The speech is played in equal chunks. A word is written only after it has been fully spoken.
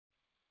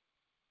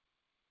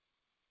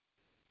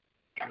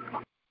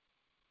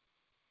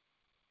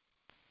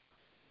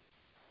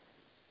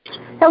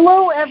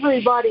Hello,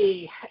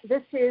 everybody.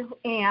 This is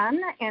Ann,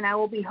 and I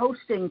will be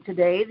hosting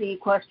today the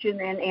question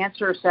and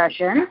answer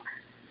session.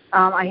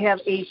 I have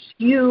a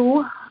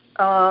few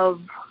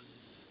of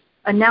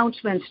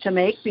announcements to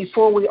make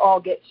before we all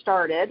get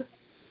started.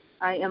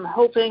 I am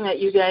hoping that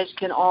you guys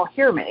can all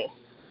hear me.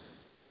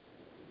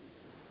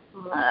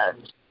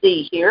 Let's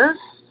see here.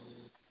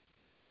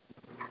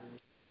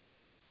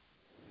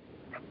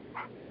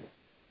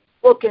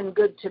 Looking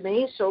good to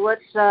me. So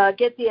let's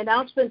get the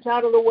announcements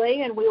out of the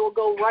way, and we will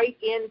go right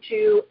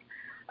into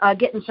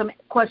getting some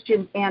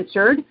questions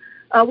answered.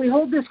 We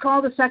hold this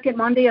call the second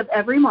Monday of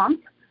every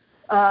month.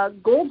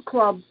 Gold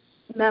Club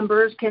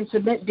members can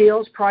submit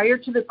deals prior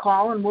to the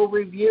call, and we'll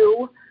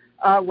review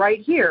right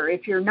here.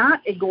 If you're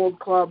not a Gold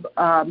Club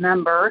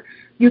member,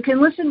 you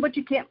can listen, but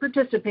you can't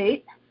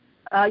participate.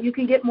 You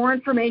can get more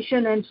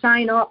information and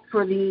sign up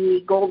for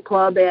the Gold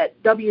Club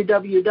at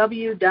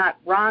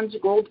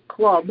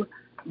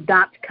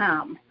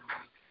www.ronsgoldclub.com.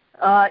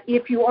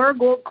 If you are a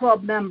Gold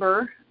Club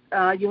member,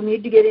 you'll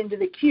need to get into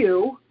the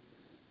queue.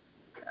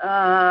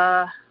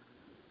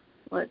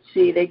 Let's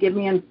see, they give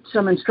me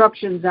some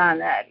instructions on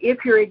that.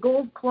 If you're a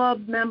Gold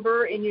Club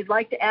member and you'd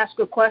like to ask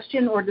a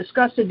question or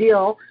discuss a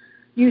deal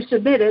you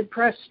submitted,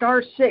 press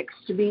 *6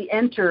 to be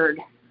entered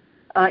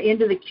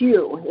into the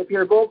queue. If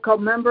you're a Gold Club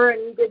member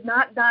and you did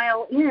not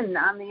dial in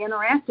on the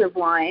interactive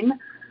line,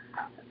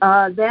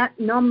 that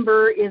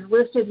number is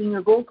listed in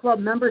your Gold Club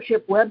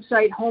membership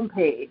website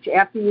homepage.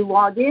 After you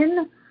log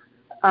in,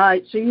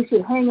 so you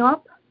should hang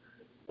up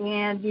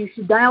and you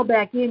should dial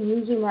back in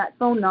using that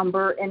phone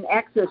number and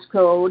access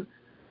code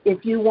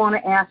if you want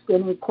to ask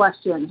any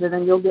questions, and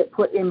then you'll get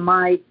put in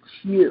my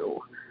queue.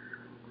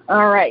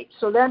 All right,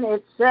 so then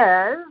it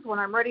says when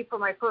I'm ready for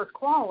my first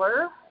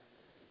caller,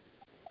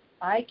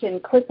 I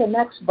can click the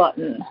next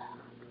button.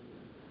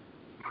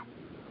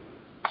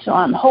 So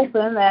I'm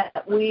hoping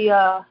that we...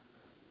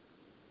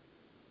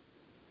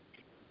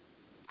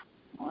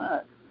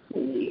 let's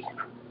see.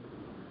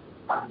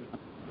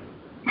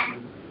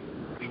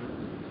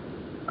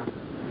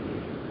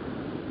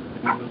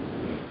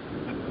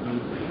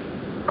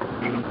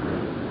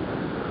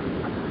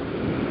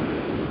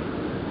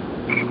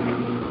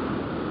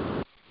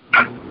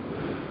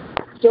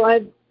 So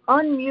I've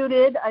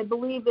unmuted, I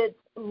believe it's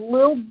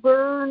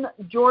Lilburn,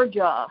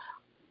 Georgia.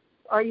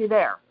 Are you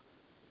there?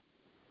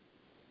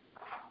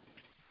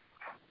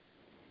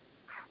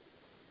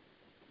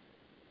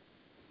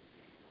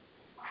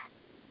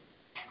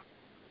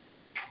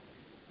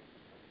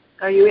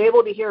 Are you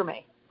able to hear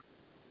me?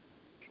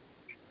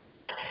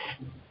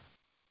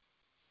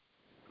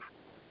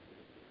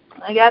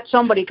 I got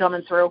somebody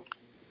coming through.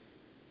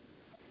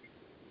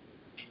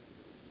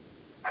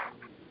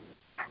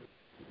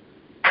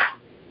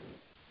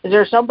 Is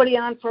there somebody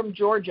on from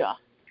Georgia?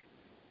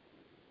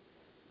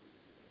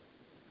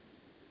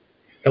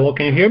 Hello,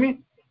 can you hear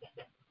me?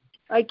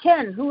 I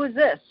can. Who is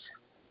this?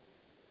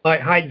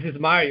 Hi, this is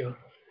Mario.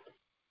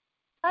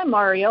 Hi,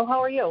 Mario.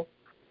 How are you?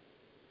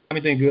 I'm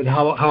doing good.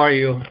 How are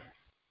you?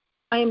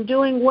 I am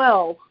doing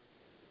well.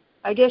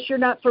 I guess you're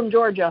not from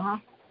Georgia, huh?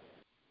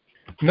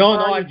 No,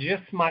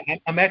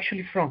 I'm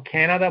actually from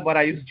Canada, but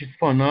I use this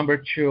phone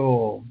number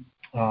to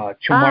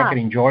market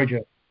in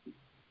Georgia.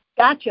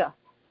 Gotcha.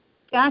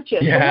 Yeah.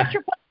 So what's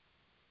your...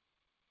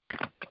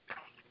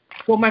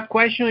 So my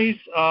question is,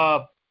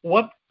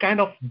 what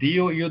kind of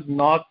deal you'd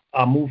not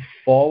move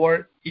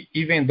forward,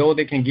 even though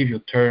they can give you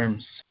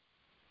terms?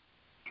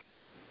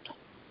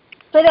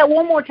 Say that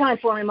one more time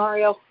for me,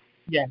 Mario.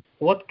 Yeah.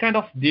 What kind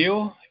of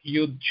deal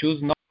you'd choose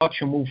not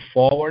to move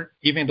forward,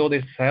 even though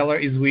the seller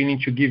is willing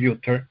to give you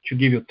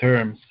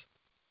terms?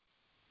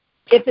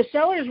 If the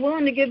seller is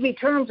willing to give me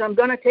terms, I'm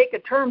going to take a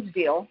terms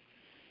deal,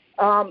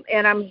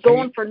 and I'm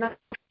going for nothing.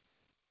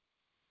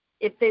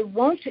 If they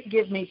won't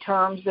give me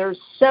terms, there's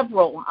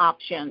several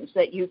options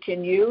that you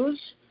can use.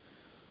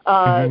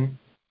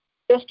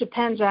 Just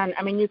depends on,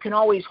 you can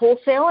always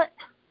wholesale it.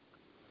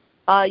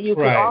 You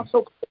could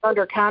also put it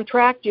under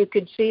contract. You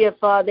could see if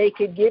they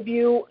could give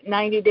you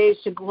 90 days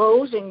to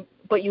close,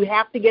 but you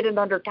have to get it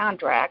under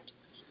contract.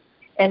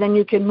 And then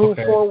you can move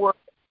forward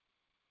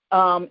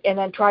and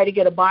then try to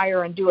get a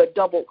buyer and do a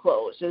double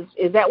close.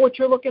 Is that what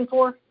you're looking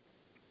for?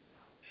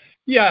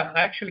 Yeah,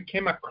 I actually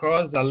came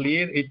across a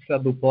lead. It's a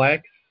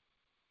duplex.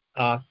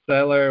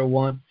 Seller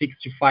wants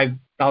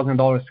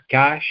 $65,000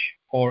 cash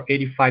or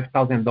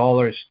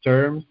 $85,000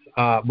 terms,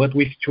 but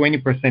with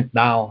 20%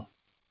 down.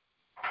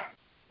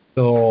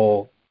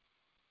 So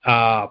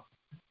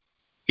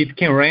it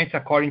can rent,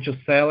 according to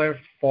seller,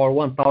 for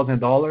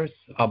 $1,000,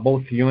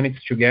 both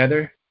units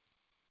together.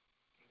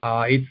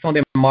 It's on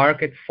the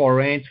market for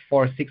rent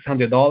for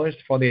 $600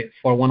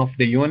 for one of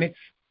the units,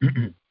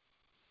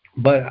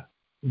 but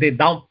the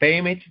down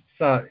payment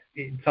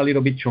it's a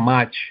little bit too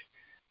much.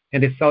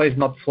 And the seller is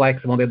not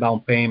flexible on the down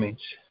payment.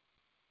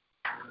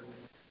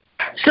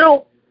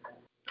 So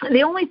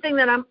the only thing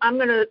that I'm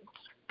going to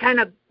kind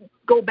of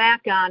go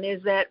back on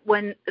is that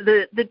when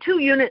the two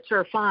units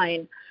are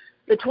fine,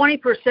 the 20%,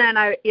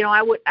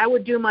 I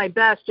would do my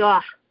best.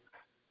 Oh,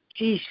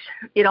 geez,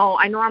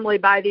 I normally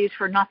buy these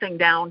for nothing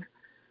down,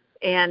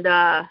 and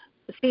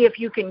see if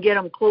you can get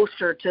them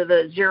closer to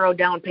the 0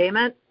 down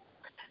payment.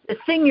 The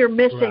thing you're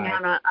missing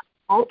on a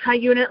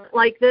multi-unit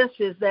like this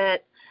is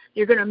that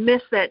you're going to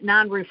miss that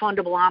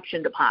non-refundable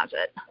option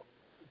deposit.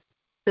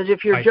 Because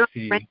if you're just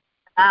renting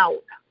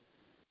out,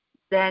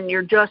 then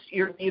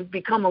you've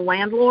become a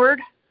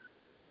landlord,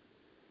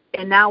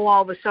 and now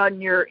all of a sudden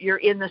you're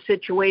in the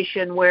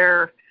situation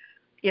where,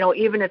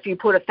 even if you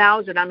put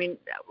 1,000, I mean,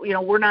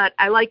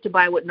 I like to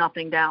buy with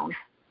nothing down,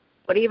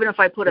 but even if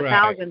I put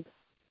 1,000,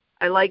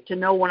 I like to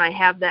know when I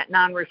have that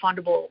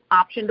non-refundable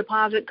option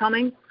deposit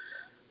coming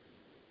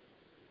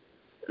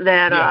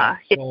that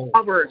it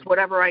covers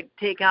whatever I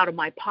take out of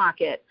my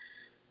pocket.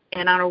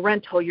 And on a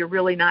rental, you're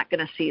really not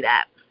going to see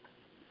that.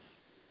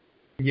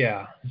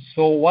 Yeah.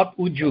 So what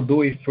would you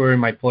do if you're in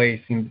my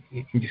place in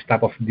this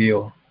type of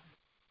deal?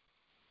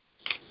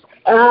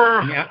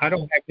 I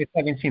don't have the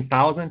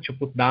 $17,000 to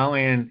put down,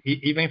 and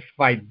even if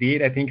I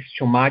did, I think it's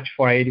too much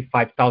for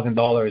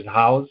 $85,000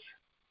 house.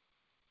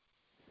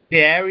 The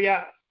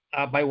area,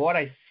 by what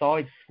I saw,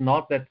 it's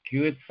not that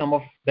good.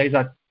 There's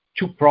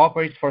 2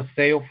 properties for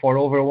sale for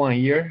over 1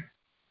 year.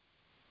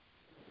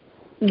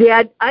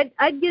 Yeah,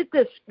 I'd get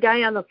this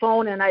guy on the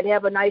phone, and I'd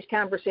have a nice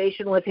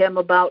conversation with him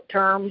about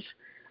terms,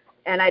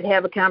 and I'd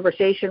have a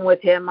conversation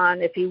with him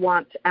on if he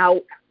wants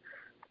out.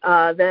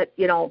 Is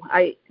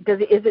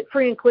it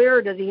free and clear,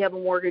 or does he have a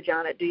mortgage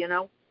on it? Do you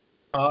know?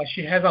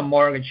 She has a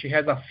mortgage. She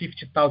has a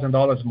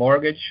 $50,000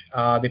 mortgage.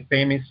 The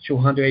payment is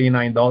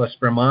 $289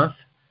 per month.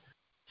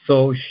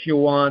 So she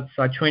wants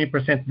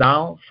 20%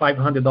 down,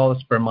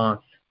 $500 per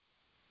month.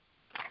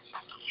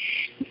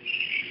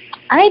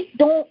 I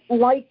don't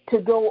like to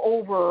go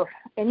over.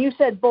 And you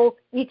said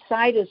each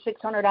side is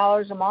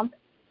 $600 a month.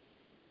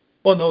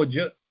 Oh no,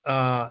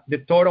 the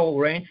total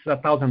rent is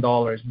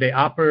 $1,000.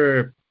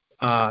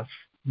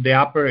 The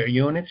upper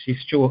unit is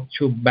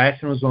two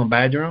bathrooms, 1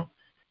 bedroom.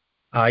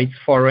 It's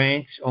for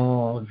rent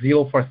on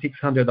Zillow for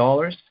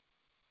 $600.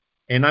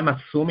 And I'm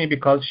assuming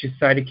because she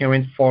said it can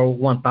rent for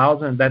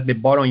 $1,000 that the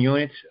bottom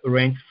unit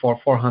rents for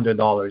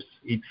 $400.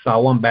 It's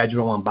 1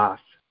 bedroom, 1 bath.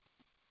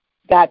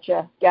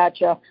 Gotcha.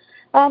 So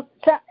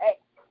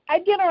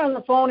I'd get her on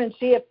the phone and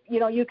see if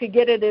you could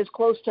get it as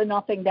close to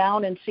nothing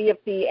down and see if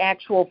the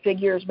actual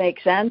figures make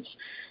sense.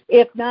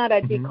 If not,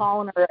 I'd be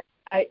calling her.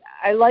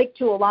 I like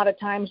to, a lot of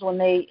times when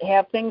they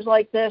have things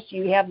like this,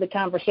 you have the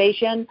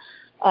conversation,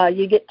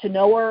 you get to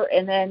know her,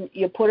 and then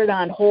you put it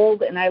on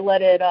hold, and I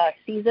let it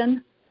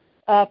season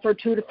for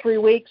 2 to 3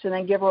 weeks, and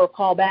then give her a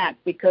call back,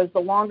 because the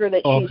longer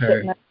that she's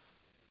sitting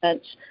there,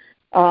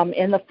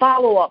 in the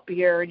follow-up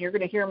here, and you're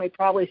going to hear me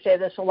probably say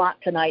this a lot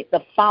tonight,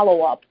 the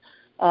follow-up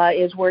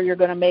is where you're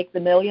going to make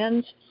the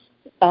millions,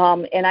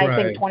 and I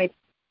think 20%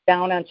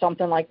 down on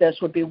something like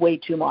this would be way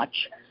too much.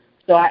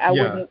 So I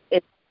wouldn't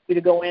to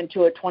go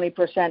into a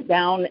 20%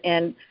 down,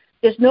 and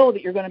just know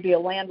that you're going to be a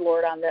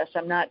landlord on this.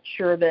 I'm not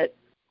sure that,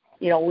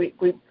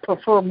 we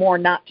prefer more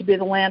not to be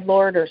the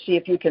landlord, or see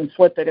if you can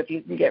flip it if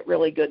you can get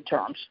really good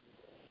terms.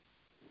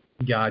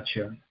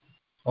 Gotcha.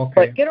 Okay.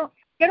 But get her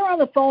on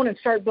the phone and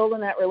start building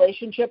that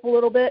relationship a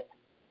little bit.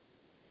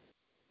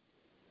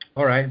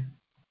 All right.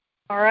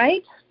 All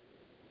right.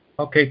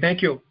 Okay,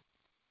 thank you.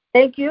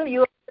 Thank you.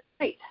 You are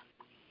great.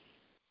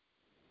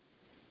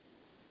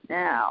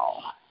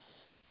 Now.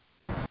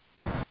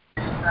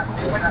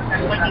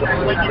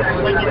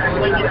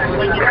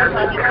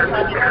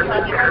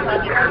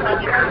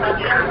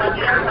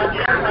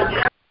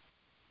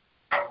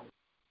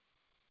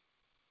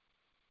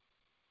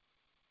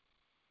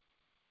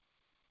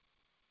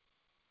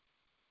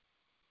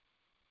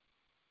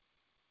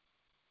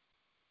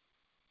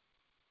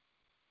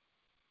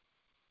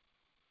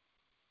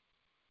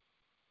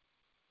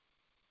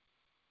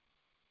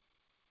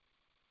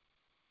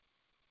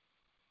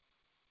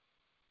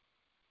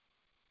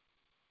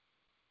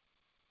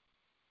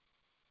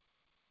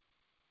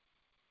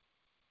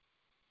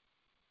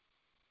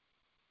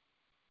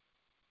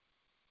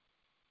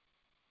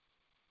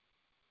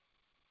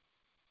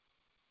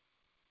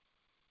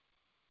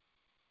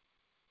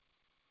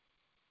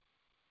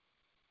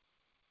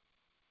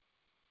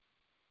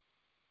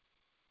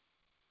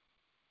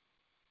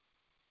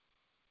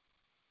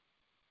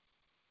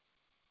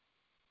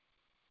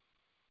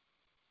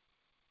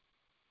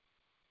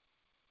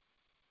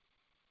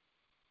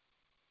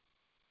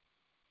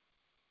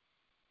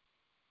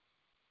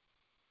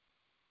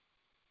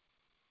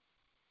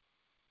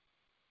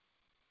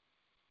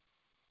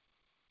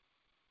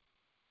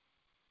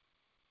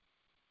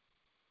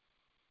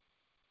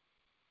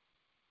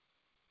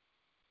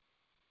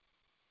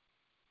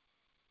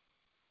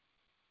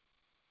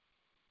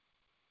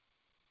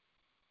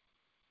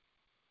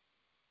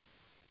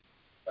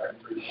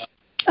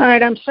 All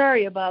right, I'm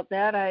sorry about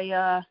that.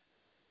 I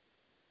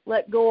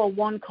let go of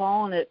one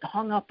call and it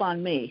hung up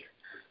on me.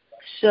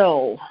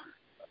 So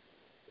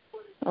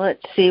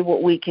let's see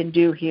what we can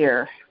do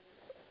here.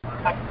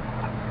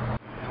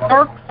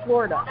 Park,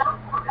 Florida.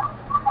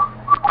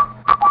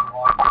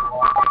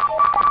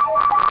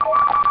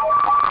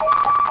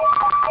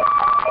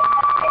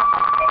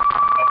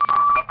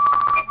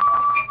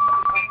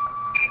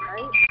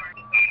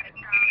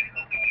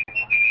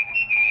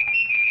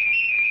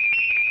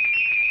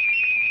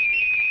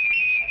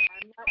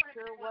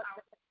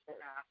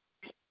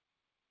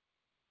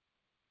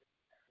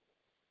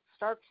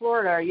 Stark,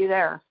 Florida. Are you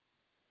there?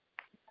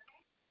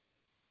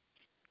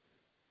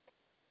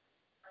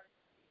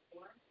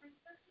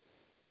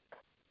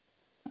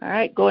 All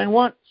right, going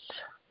once.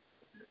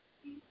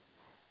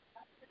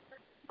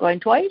 Going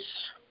twice.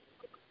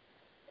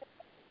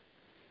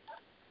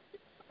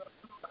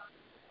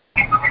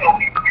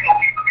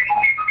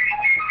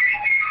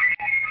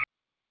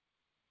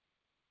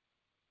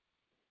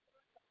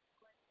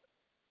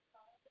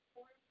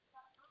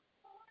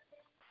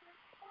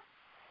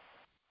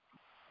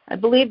 I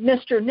believe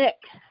Mr. Nick.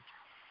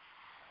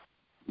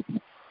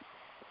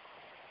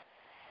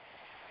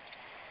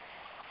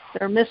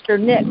 Or Mr.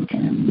 Nick.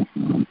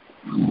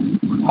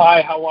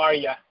 Hi, how are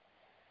you?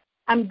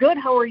 I'm good.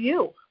 How are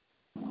you?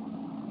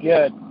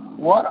 Good.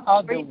 What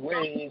are the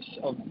ways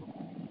of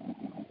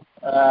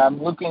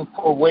looking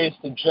for ways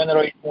to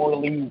generate more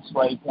leads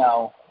right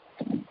now?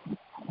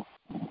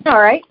 All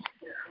right.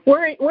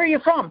 Where are you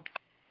from?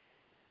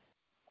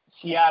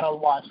 Seattle,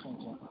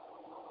 Washington.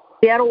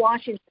 Seattle,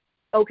 Washington.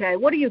 Okay.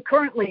 What are you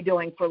currently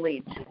doing for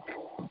leads?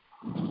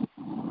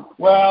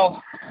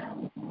 Well,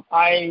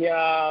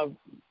 I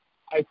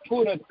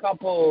put a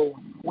couple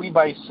We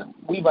Buy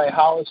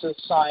Houses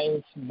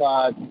signs,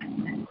 but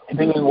it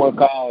didn't work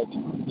out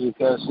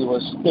because it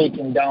was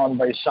taken down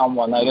by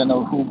someone. I don't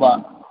know who,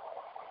 but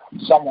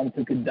someone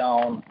took it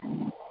down.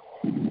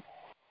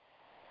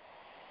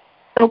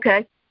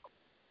 Okay.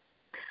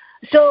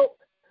 So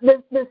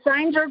the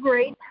signs are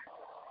great.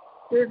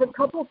 There's a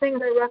couple things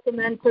I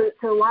recommend to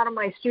a lot of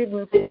my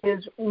students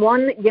is,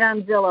 one, get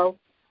on Zillow.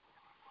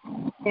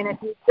 And if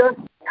you just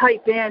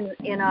type in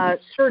a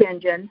search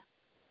engine,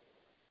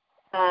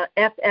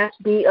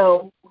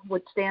 FSBO,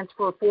 which stands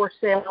for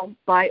sale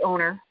by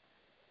owner,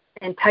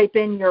 and type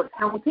in your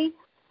county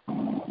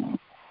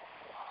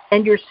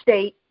and your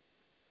state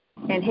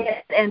and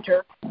hit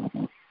enter,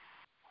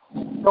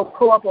 they'll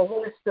pull up a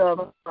whole list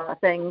of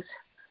things.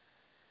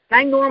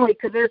 I normally,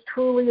 because there's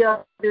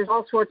Trulia, there's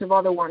all sorts of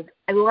other ones.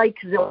 I like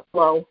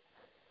Zillow,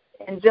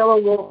 and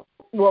Zillow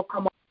will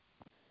come up.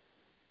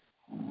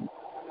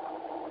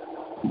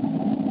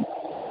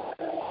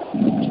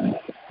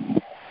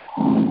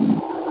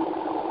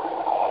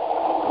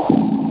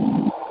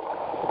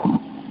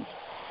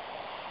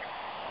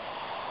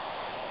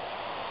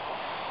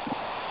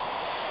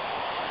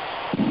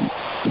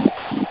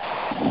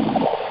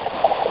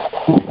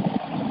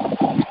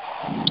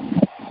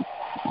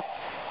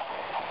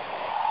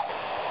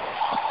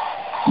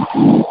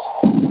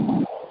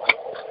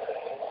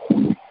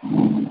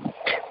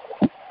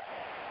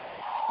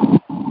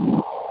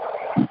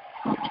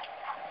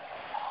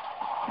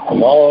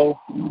 Hello?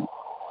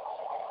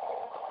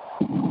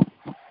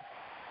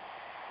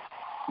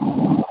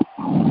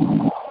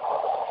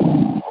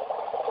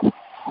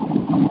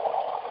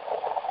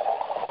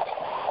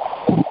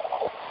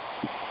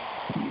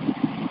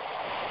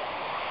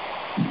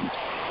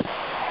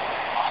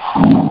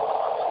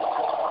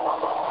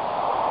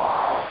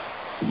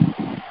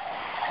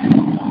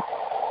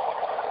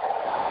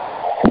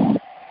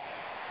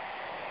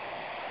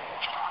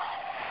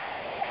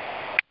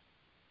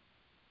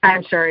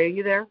 I'm sorry, are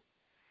you there?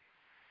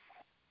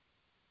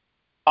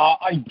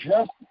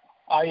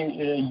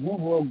 You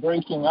were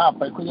breaking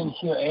up. I couldn't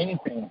hear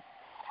anything.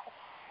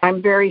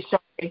 I'm very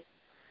sorry.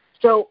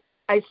 So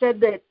I said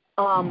that,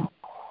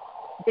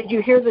 did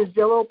you hear the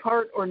Zillow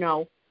part or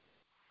no?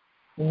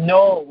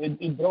 No,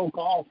 it broke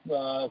off.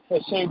 For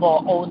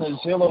sale owner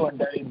Zillow, and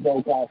then it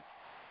broke off.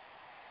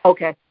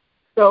 Okay.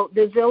 So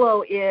the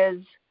Zillow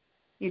is,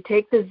 you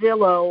take the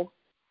Zillow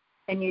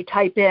and you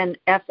type in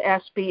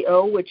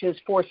FSBO, which is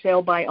for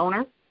sale by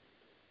owner.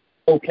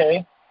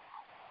 Okay.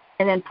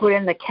 And then put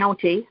in the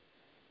county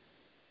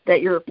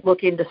that you're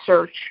looking to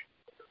search,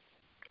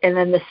 and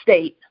then the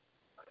state.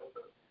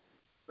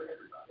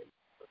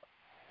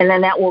 And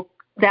then that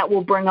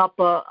will bring up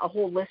a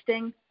whole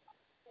listing.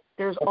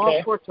 There's all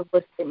sorts of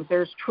listings.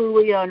 There's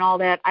Trulia and all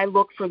that. I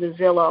look for the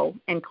Zillow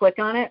and click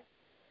on it.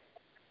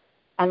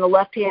 On the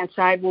left-hand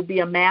side will be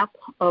a map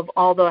of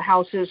all the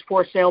houses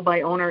for sale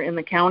by owner in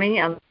the county.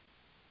 And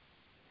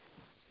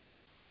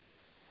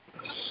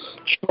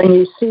when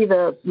you see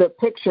the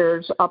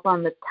pictures up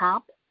on the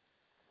top,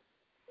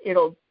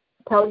 it'll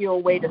tell you a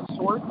way to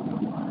sort.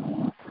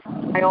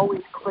 I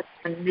always click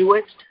on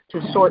newest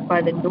to sort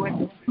by the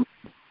newest.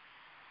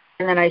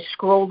 And then I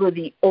scroll to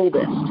the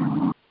oldest.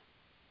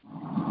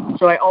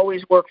 So I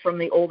always work from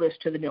the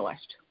oldest to the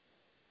newest.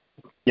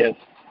 Yes.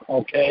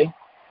 Okay.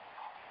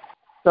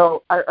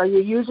 So are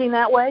you using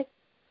that way?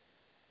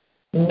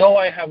 No,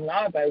 I have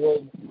not. I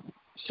will.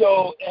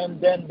 So,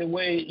 and then the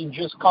way you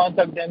just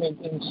contact them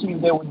and see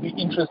if they would be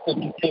interested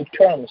to take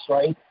terms,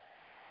 right?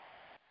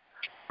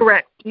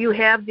 Correct. You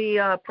have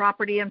the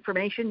property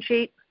information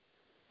sheet?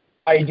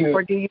 I do.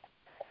 Or do you?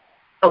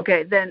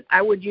 Okay, then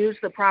I would use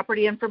the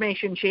property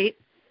information sheet.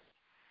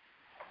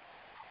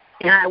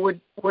 And I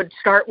would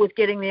start with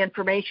getting the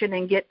information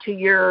and get to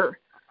your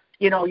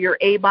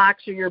A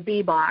box or your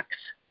B box.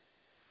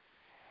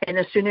 And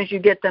as soon as you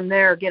get them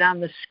there, get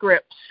on the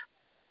scripts.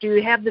 Do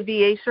you have the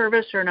VA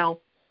service or no?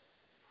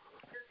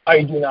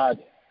 I do not.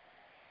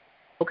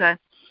 Okay.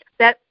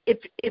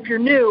 if you're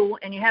new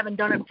and you haven't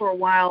done it for a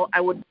while,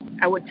 I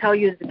would tell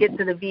you to get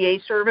to the VA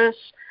service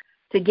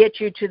to get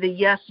you to the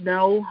yes,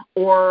 no,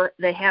 or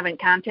they haven't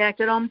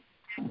contacted them.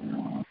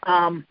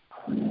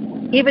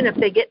 Even if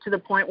they get to the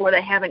point where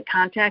they haven't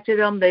contacted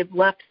them, they've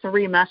left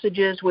 3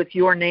 messages with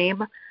your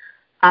name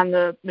on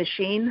the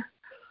machine.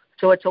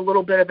 So it's a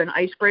little bit of an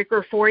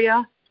icebreaker for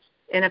you.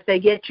 And if they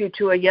get you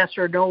to a yes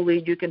or no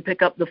lead, you can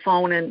pick up the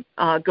phone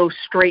and go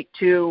straight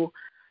to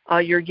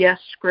your yes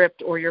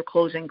script or your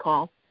closing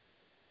call.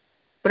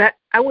 But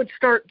I would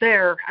start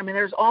there. I mean,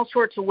 there's all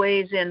sorts of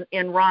ways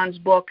in Ron's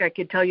book. I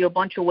could tell you a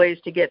bunch of ways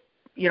to get,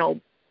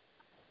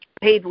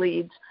 paid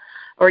leads.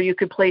 Or you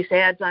could place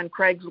ads on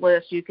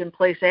Craigslist. You can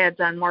place ads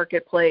on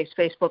Marketplace,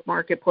 Facebook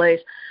Marketplace.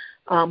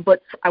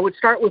 But I would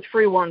start with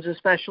free ones,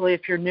 especially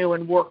if you're new,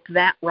 and work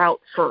that route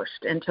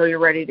first until you're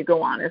ready to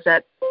go on. Is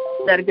that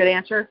a good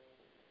answer?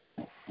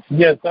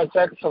 Yes, that's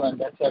excellent.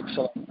 That's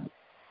excellent.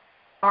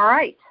 All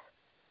right.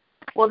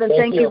 Well, then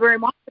thank you very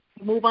much.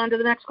 Move on to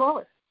the next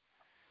caller.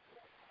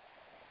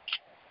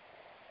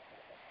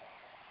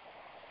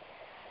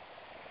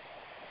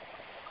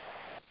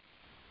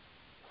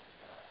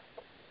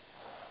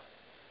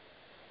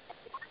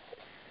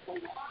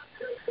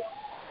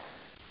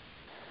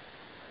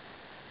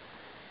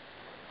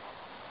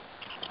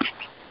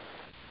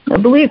 I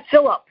believe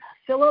Philip.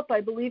 Philip,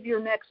 I believe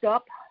you're next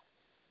up.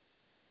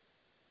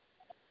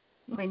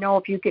 Let me know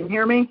if you can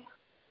hear me.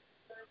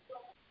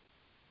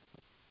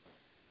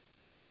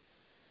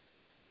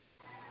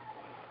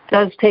 It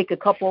does take a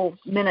couple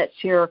minutes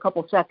here, a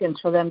couple seconds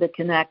for them to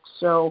connect.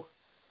 So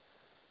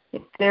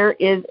if there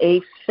is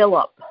a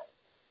Philip.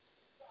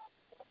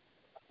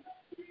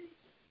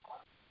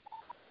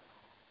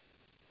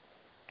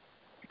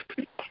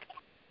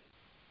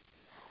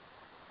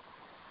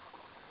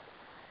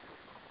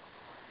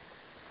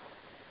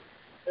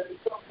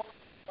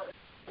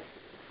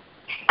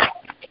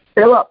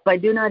 Philip, I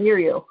do not hear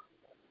you.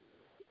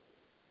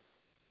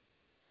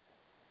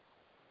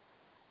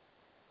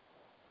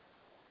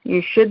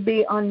 You should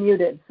be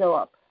unmuted,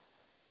 Philip.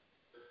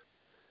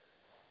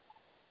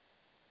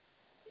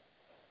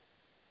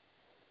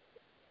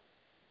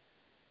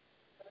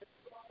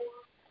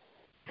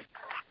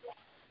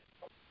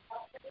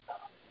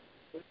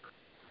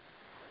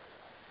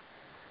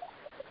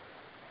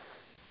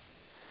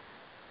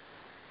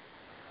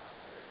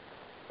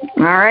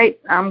 All right,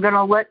 I'm going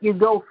to let you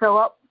go,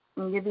 Philip,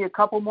 and give you a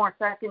couple more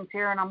seconds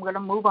here, and I'm going to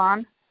move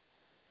on.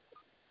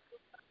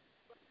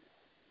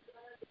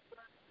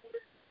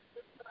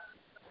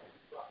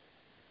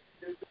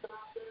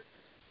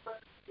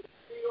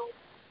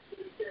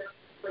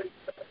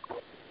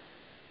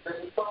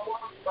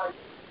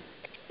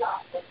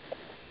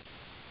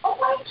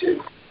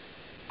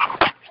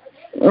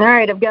 All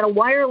right, I've got a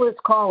wireless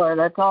caller.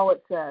 That's all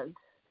it says.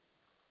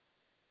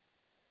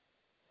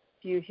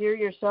 If you hear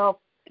yourself,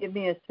 give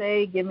me a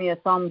say, give me a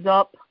thumbs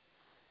up.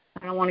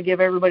 I don't want to give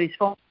everybody's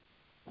phone.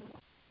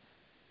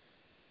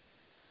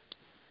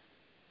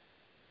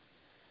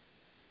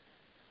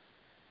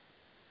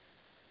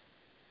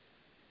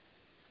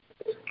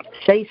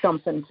 Say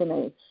something to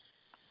me.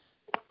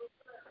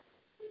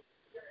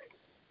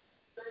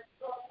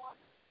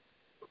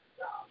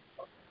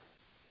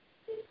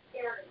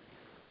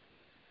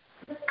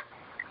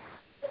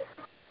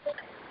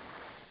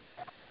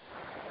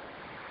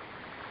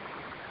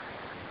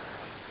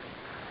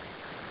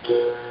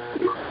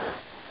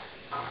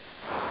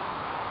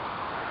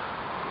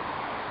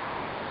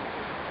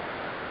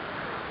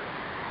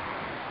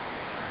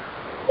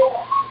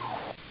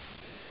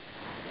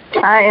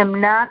 I am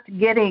not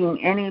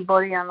getting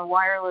anybody on the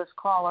wireless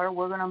caller.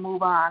 We're going to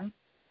move on.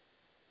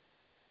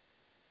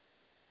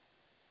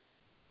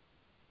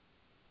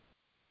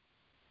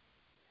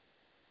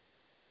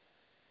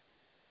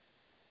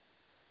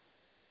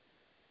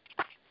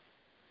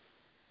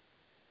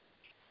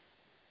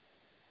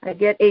 I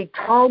get a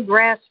tall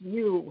grass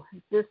view.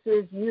 This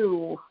is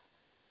you.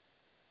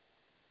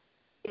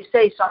 You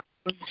say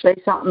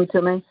something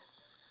to me.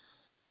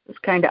 It's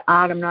kind of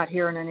odd. I'm not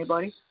hearing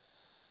anybody.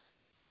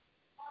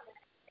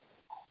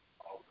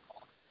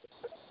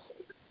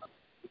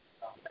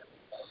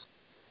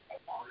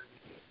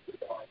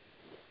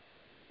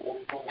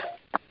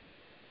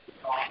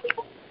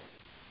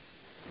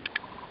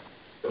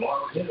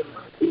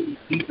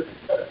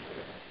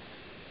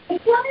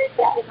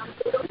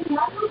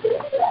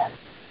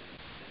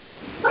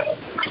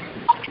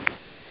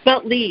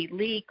 About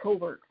Lee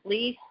Covert.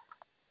 Lee?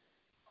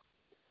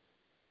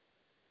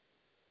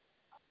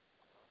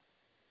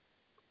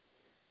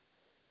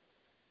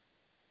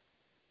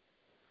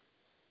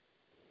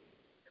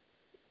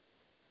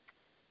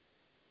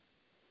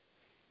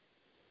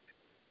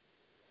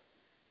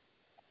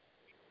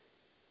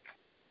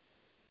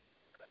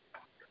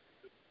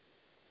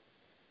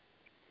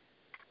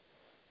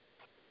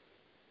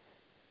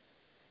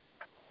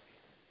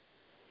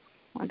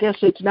 I guess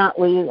it's not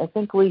Lee. I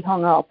think Lee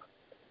hung up.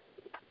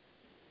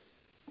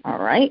 All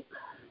right.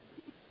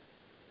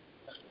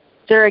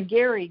 Is there a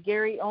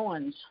Gary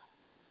Owens?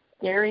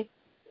 Gary?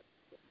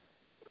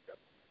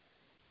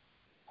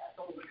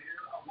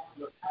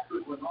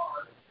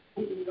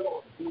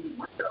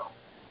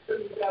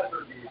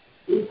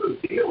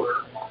 exclusive dealer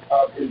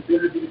of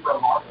Infinity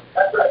from our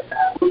right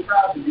now. We're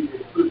proud to be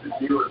the exclusive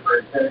dealer for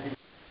Infinity.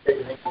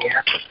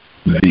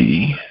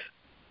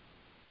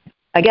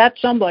 I got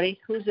somebody.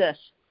 Who's this?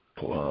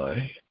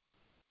 Apply.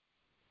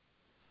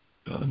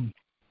 Done.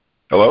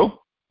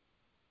 Hello?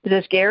 Is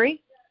this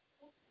Gary?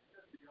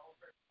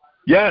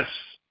 Yes.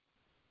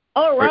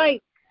 All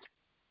right.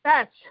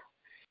 That's.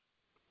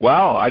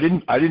 Wow, I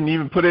didn't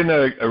even put in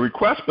a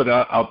request, but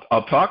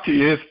I'll talk to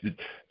you. It's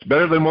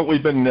better than what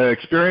we've been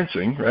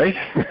experiencing, right?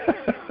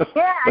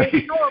 Yeah,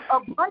 I know a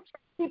bunch.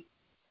 Keep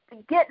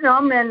getting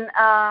them, and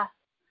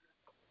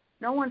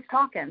no one's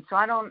talking. So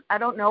I don't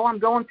know. I'm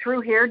going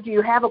through here. Do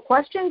you have a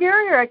question,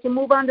 Gary, or I can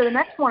move on to the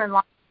next one in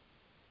line?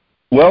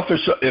 Well,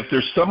 if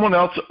there's someone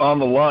else on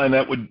the line,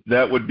 that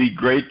would be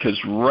great.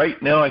 Because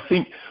right now, I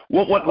think.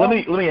 Let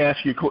me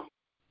ask you.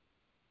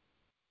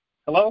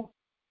 Hello.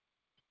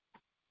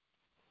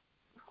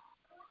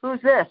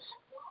 Who's this?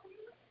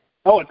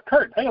 Oh, it's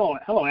Kurt. Hello,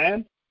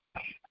 Ann.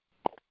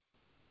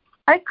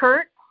 Hi,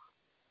 Kurt.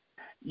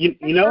 You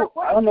know,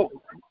 I don't know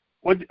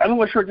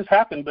what sure just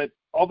happened, but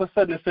all of a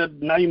sudden it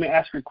said, now you may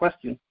ask your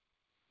question.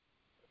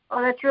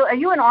 Oh, that's real. Are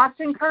you in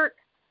Austin, Kurt?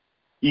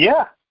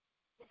 Yeah.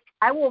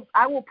 I will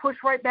push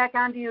right back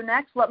onto you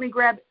next. Let me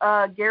grab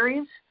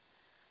Gary's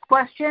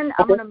question. Okay.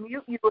 I'm going to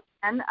mute you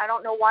again. I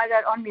don't know why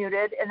that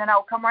unmuted, and then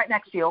I'll come right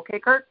next to you. Okay,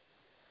 Kurt?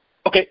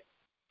 Okay.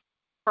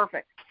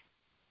 Perfect.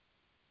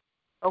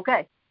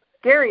 Okay.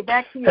 Gary,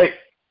 back to you. Hey,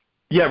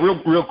 yeah,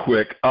 real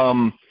quick.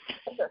 And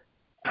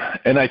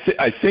I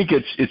think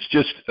it's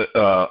just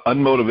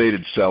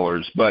unmotivated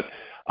sellers, but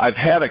I've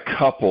had a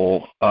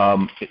couple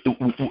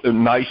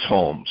nice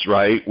homes,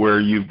 right, where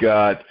you've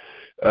got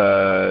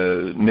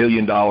 $1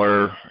 million,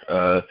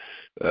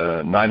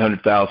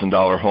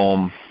 $900,000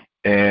 home,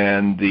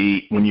 and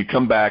when you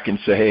come back and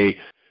say, hey,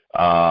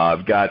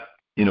 I've got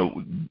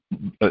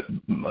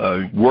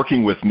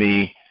working with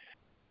me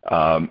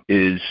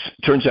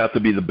turns out to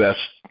be the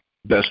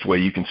best way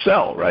you can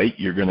sell, right?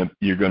 You're gonna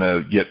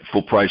get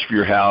full price for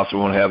your house. We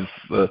won't have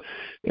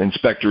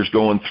inspectors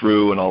going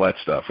through and all that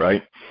stuff,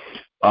 right?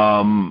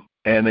 And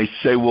they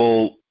say,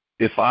 well,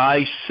 if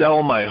I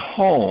sell my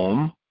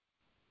home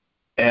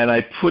and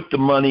I put the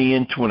money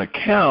into an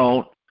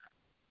account,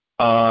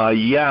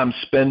 I'm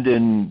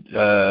spending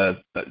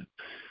 $30,000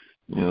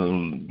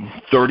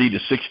 to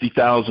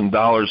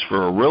 $60,000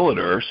 for a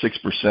realtor,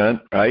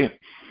 6%, right?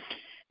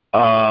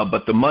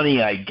 But the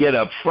money I get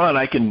up front,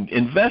 I can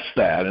invest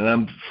that.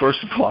 And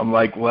first of all, I'm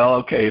like, well,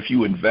 okay, if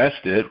you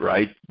invest it,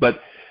 right?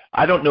 But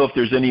I don't know if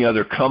there's any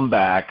other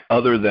comeback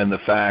other than the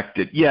fact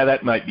that, yeah,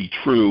 that might be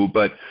true,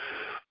 but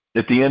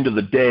at the end of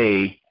the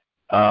day,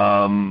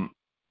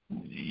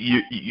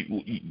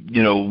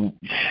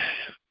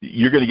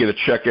 you're going to get a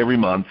check every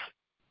month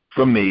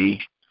from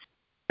me,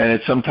 and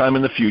at some time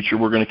in the future,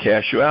 we're going to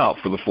cash you out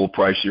for the full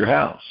price of your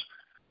house.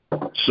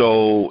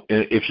 So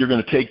if you're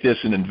going to take this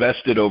and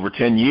invest it over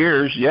 10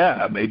 years,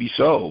 yeah, maybe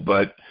so.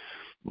 But,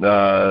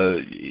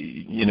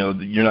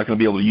 you're not going to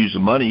be able to use the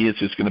money. It's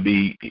just going to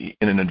be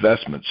in an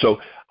investment. So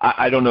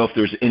I don't know if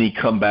there's any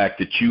comeback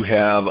that you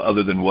have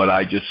other than what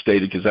I just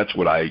stated, because that's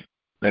what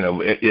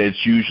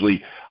it's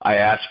usually I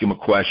ask him a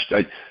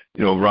question.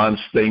 Ron's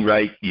thing,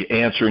 right? You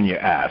answer and you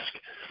ask.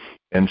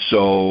 And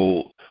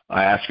so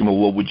I ask him, well,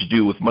 what would you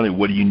do with money?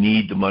 What do you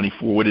need the money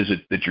for? What is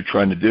it that you're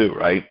trying to do,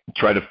 right?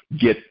 Try to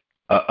get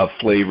a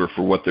flavor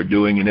for what they're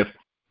doing. And if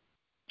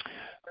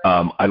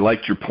I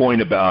liked your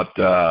point about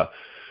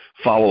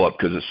follow-up,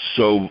 because it's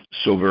so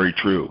very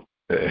true.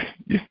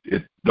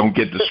 Don't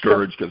get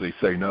discouraged because they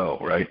say no,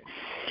 right?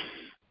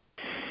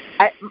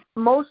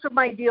 Most of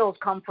my deals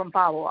come from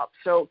follow-up,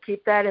 so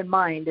keep that in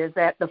mind, is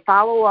that the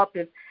follow-up,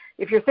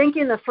 if you're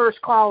thinking the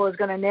first call is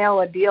going to nail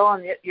a deal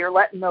and you're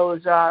letting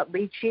those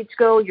lead sheets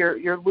go,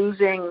 you're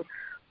losing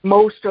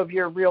most of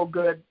your real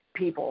good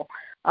people.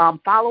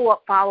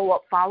 Follow-up.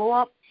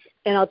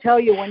 And I'll tell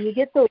you, when you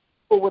get those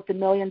people with the $1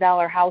 million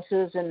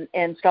houses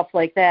and stuff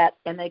like that,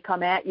 and they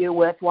come at you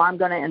with, well, I'm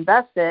going to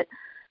invest it,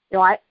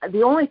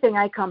 the only thing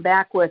I come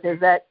back with is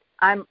that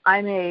I'm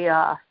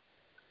the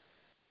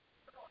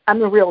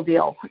real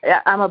deal.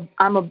 I'm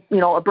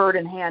a bird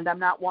in hand. I'm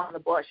not one in the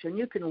bush. And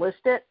you can list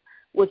it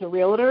with a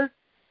realtor.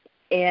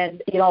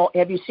 And,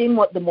 have you seen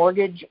what the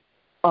mortgage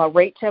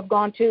rates have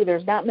gone to?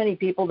 There's not many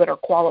people that are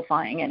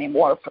qualifying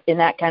anymore in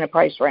that kind of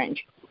price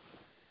range.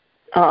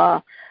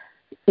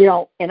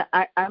 And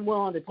I'm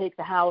willing to take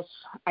the house.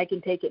 I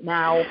can take it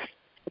now. I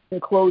can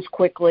close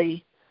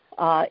quickly.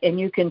 And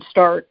you can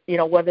start,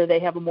 whether they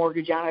have a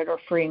mortgage on it or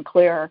free and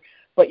clear,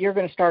 but you're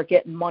going to start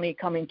getting money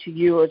coming to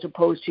you as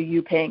opposed to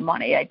you paying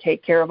money. I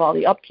take care of all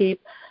the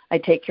upkeep. I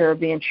take care of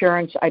the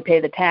insurance. I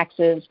pay the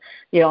taxes,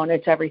 and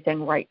it's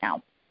everything right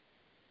now.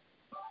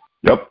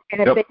 Yep.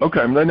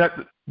 Okay. And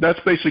that's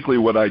basically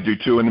what I do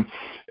too.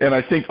 And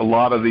I think a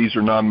lot of these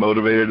are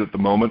non-motivated at the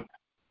moment.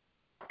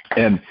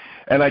 And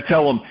I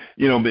tell them,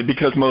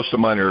 because most of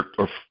mine are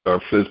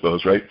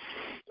FSBOs, right?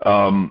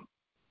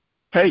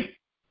 Hey,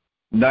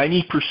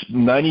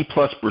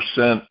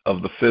 90+%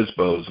 of the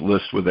FSBOs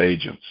list with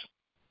agents.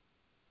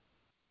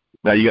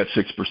 Now you got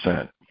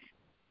 6%,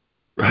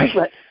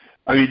 right?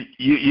 I mean,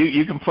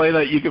 you can play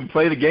that. You can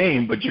play the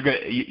game, but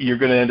you're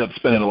gonna end up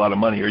spending a lot of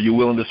money. Are you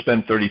willing to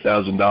spend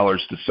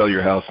 $30,000 to sell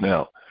your house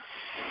now,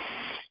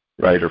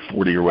 right, or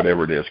 40 or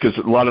whatever it is? Because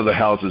a lot of the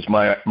houses,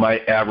 my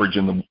average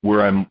in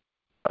where I'm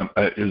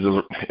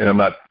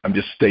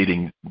just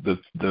stating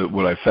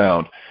what I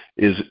found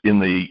is in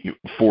the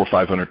 $400,000 or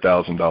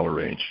 $500,000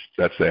 range.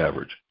 That's the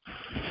average.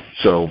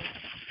 So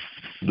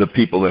the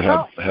people that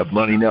have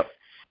money now.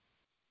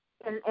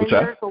 And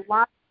there's a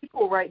lot of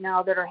people right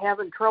now that are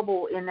having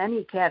trouble in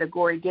any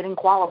category getting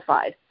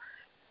qualified.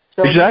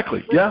 So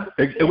exactly. Yeah.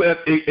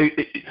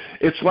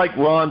 It's like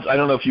Ron's. I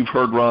don't know if you've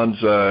heard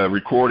Ron's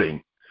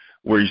recording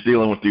where he's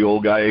dealing with the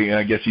old guy.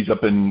 I guess he's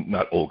up in,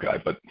 not old guy,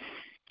 but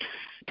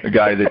a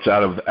guy that's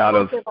out of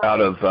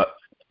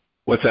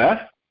what's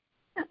that?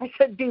 I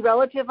said be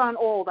relative on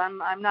old. I'm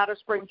not a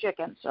spring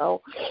chicken,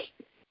 so.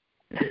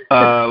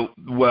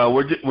 Well,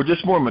 we're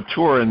just more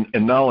mature and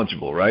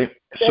knowledgeable, right?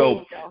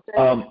 So,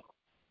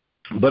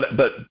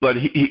 but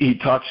he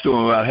talks to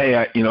him about, hey,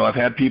 I've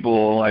had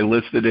people, I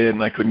listed it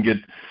and I couldn't get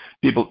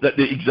people.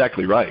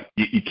 Exactly right.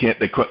 You can't.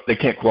 They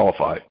can't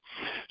qualify.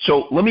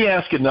 So let me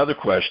ask another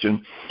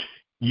question.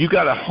 You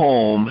got a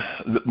home.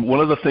 One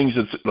of the things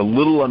that's a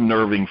little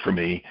unnerving for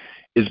me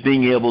is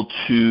being able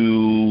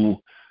to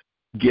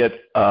get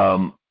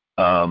a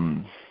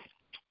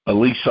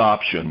lease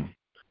option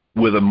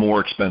with a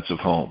more expensive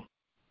home.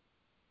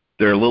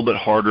 They're a little bit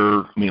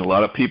harder. I mean, a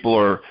lot of people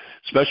are,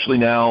 especially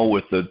now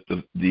with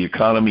the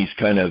economy's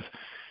kind of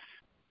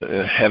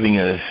having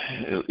a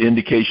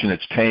indication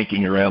it's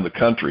tanking around the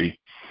country.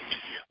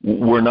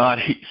 We're not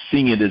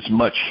seeing it as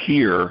much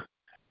here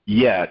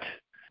yet,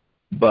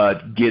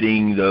 but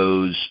getting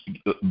those,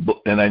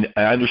 and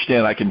I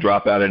understand I can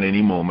drop out at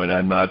any moment.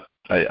 I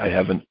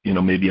haven't,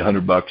 maybe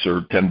 $100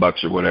 or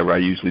 $10 or whatever I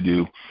usually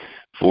do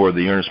for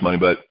the earnest money,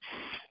 but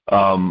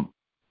trying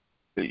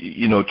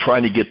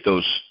to get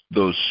those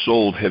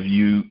sold. Are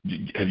you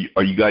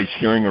guys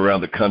hearing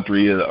around the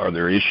country? Are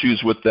there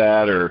issues with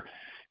that, or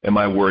am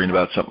I worrying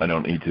about something I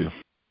don't need to?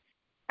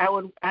 I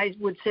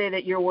would say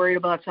that you're worried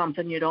about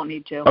something you don't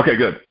need to. Okay,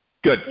 good.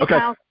 Okay.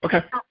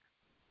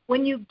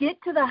 When you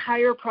get to the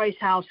higher price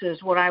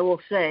houses, what I will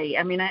say,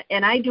 I mean,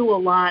 I do a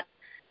lot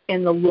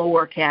in the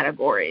lower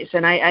categories,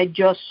 and I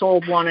just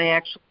sold one.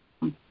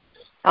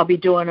 I'll be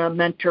doing a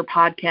mentor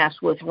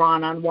podcast with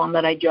Ron on one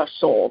that I just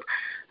sold.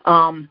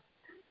 And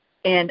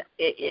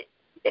I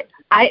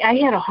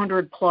had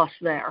 100+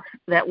 there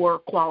that were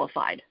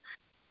qualified.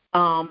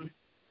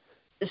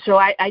 So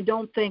I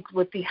don't think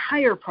with the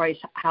higher price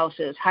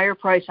houses, I'm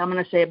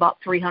going to say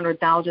about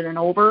 $300,000 and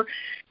over,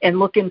 and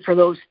looking for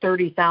those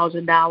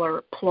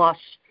 $30,000 plus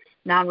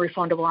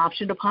non-refundable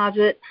option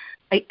deposit.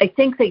 I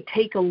think they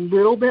take a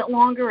little bit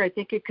longer. I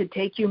think it could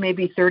take you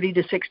maybe 30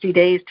 to 60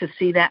 days to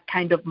see that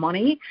kind of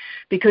money,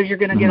 because you're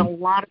going to get a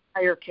lot of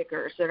tire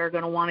kickers that are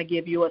going to want to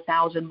give you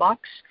 $1,000.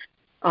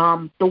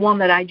 The one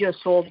that I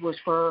just sold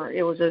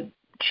it was a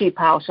cheap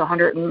house,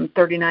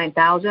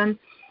 $139,000.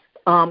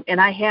 And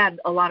I had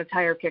a lot of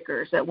tire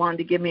kickers that wanted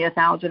to give me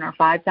 $1,000 or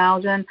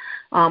 $5,000.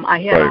 I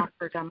had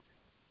offered them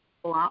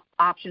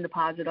option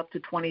deposit up to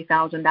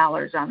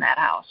 $20,000 on that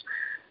house.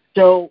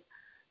 So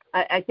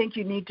I think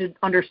you need to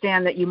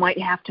understand that you might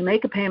have to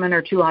make a payment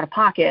or two out of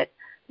pocket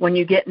when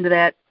you get into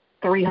that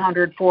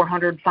 $300,000,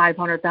 $400,000,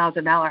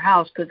 $500,000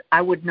 house, because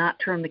I would not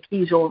turn the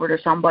keys over to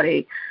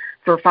somebody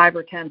for $5,000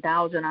 or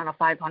 $10,000 on a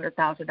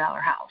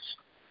 $500,000 house.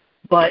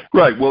 But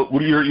right. Well,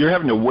 you're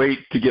having to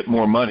wait to get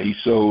more money.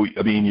 So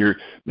I mean, you're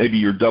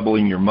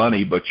doubling your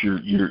money, but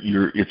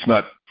it's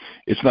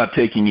not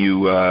taking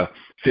you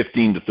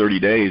 15 to 30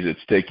 days.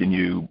 It's taking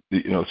you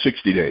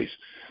 60 days.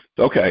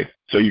 Okay,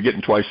 so you're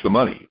getting twice the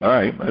money. All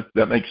right,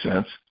 that makes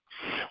sense.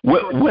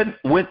 What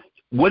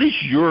is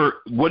your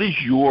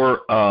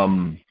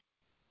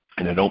and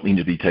I don't mean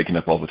to be taken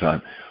up all the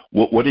time.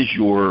 What is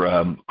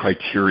your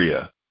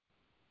criteria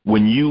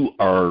when you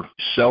are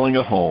selling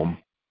a home?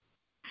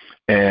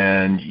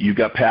 And you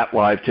got Pat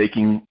Live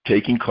taking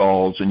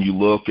calls, and you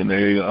look, and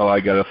they, I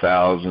got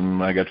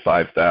 1,000, I got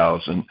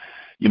 5,000.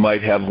 You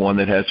might have one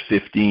that has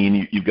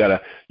 15. You've got a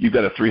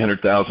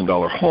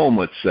 $300,000 home,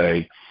 let's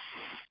say.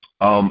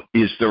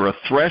 Is there a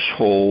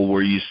threshold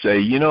where you say,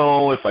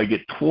 if I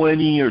get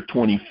 20 or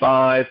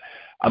 25,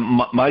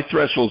 my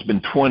threshold's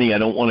been 20. I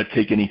don't want to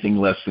take anything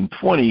less than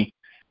 20,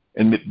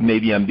 and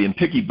maybe I'm being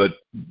picky, but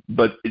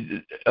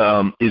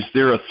is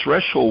there a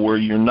threshold where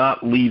you're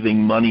not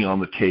leaving money on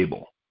the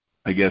table?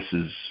 I guess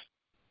and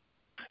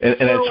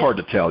it's hard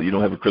to tell. You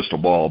don't have a crystal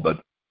ball,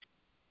 but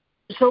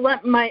so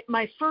my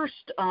first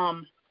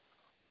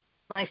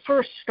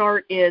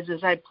start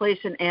is I place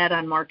an ad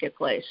on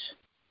Marketplace,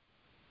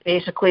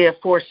 basically a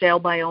for sale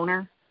by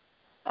owner.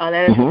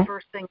 That is the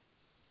first thing,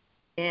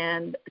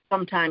 and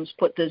sometimes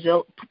put it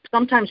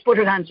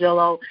on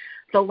Zillow.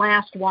 The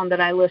last one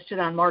that I listed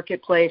on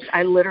Marketplace,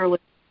 I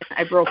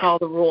broke all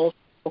the rules.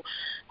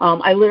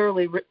 I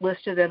literally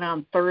listed it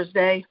on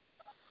Thursday.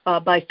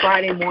 by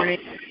Friday morning,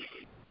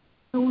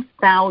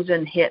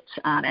 2,000 hits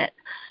on it.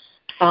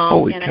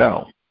 Holy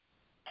cow.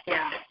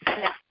 Yeah.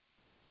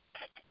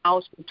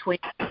 House between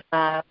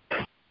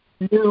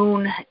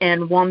noon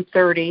and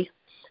 1:30.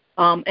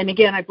 And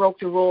again, I broke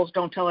the rules.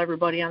 Don't tell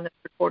everybody on the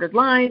recorded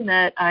line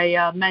that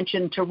I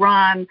mentioned to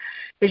Ron,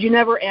 because you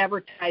never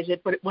advertise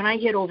it. But when I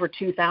hit over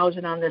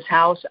 2,000 on this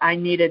house, I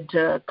needed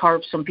to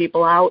carve some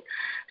people out.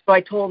 So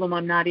I told them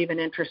I'm not even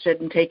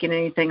interested in taking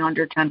anything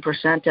under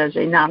 10% as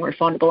a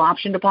non-refundable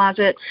option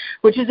deposit,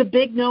 which is a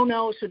big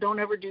no-no. So don't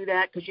ever do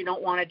that, because you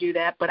don't want to do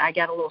that. But I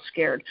got a little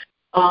scared.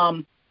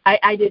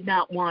 I did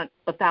not want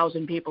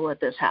 1,000 people at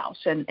this house,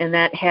 and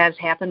that has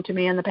happened to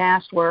me in the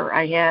past, where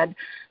I had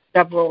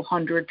several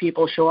hundred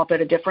people show up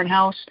at a different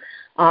house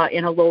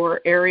in a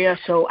lower area.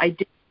 So I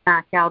did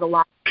knock out a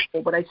lot of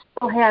people, but I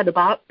still had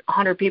about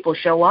 100 people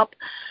show up,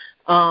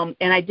 and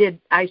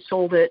I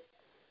sold it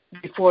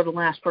before the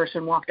last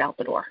person walked out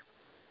the door.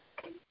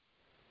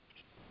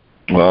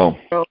 Wow.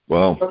 So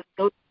wow.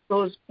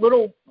 Those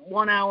little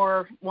 1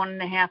 hour,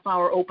 1.5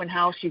 hour open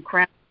house, you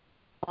cram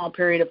a small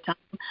period of time.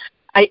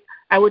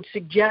 I would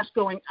suggest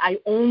going. I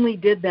only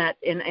did that,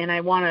 and I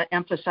want to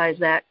emphasize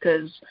that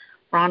because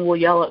Ron will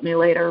yell at me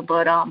later,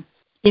 but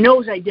he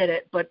knows I did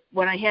it. But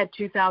when I had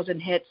 2,000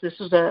 hits,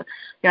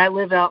 I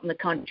live out in the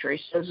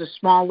country, so it's a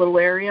small little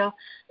area,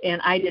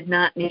 and I did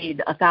not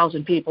need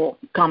 1,000 people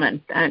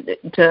coming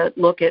to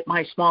look at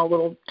my small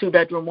little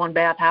 2-bedroom,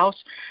 1-bath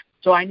house.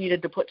 So I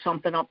needed to put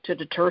something up to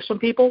deter some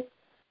people.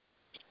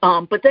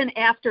 But then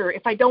after,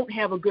 if I don't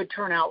have a good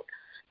turnout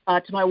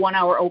to my 1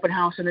 hour open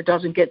house and it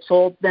doesn't get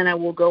sold, then I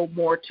will go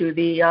more to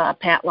the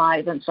Pat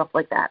Live and stuff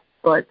like that.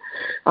 But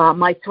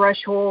my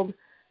threshold,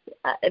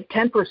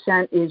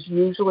 10% is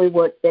usually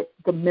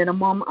the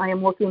minimum I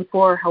am looking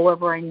for.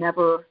 However, I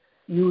never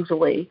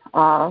usually,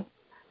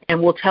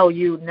 and will tell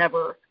you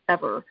never,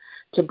 ever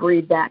to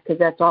breed that, because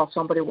that's all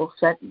somebody will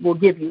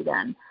give you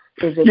then.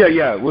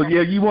 Yeah. Well,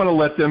 yeah, you want to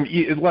let them,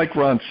 like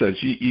Ron says,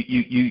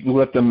 you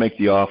let them make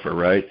the offer,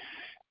 right?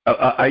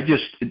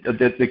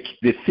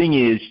 The thing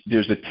is,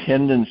 there's a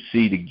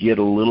tendency to get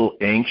a little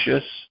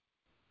anxious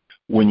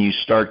when you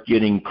start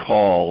getting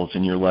calls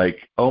and you're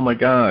like, oh my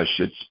gosh,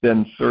 it's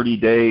been 30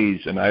 days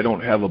and I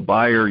don't have a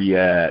buyer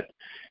yet,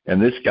 and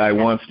this guy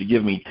wants to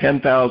give me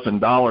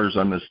 $10,000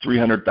 on this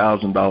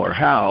 $300,000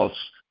 house,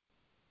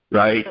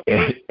 right?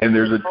 And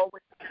there's a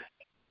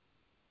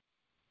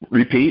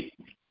repeat.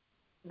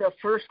 The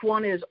first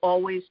one is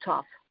always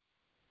tough.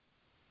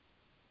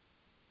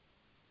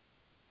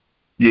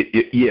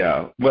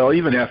 Yeah. Well,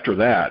 even after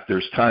that,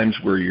 there's times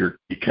where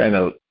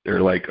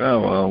they're like,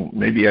 oh well,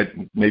 maybe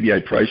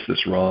I priced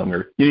this wrong,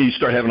 or you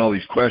start having all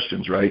these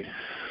questions, right?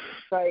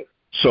 Right.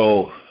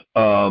 So,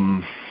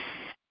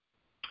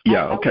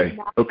 yeah. Okay.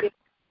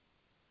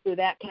 Do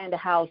that kind of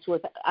house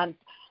with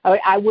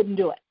I wouldn't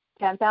do it.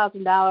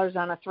 $10,000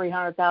 on a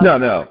 $300,000.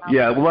 No.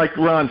 Yeah. Well, like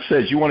Ron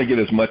says, you want to get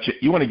as much.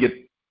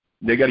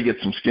 They got to get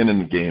some skin in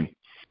the game.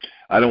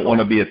 I don't want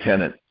to be a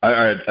tenant,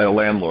 a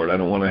landlord. I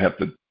don't want to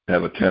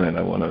have a tenant.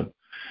 I want to.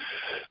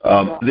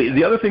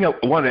 The other thing I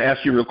wanted to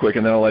ask you real quick,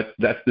 and then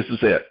this is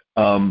it.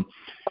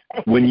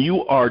 When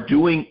you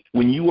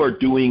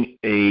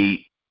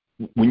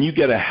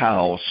get a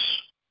house,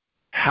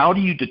 how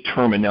do you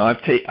determine? Now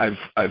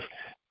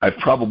I've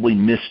probably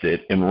missed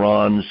it in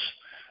Ron's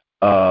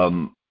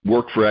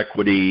work for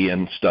equity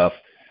and stuff,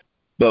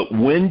 but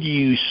when do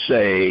you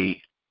say,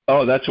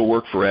 oh, that's a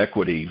work for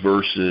equity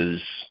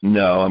versus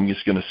no, I'm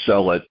just going to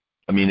sell it?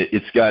 I mean,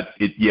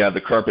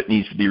 the carpet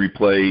needs to be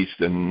replaced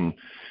and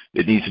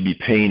it needs to be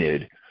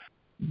painted,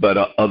 but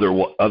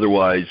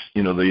otherwise,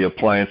 the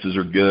appliances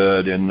are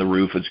good and the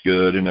roof is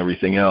good and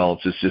everything else.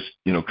 It's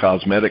just,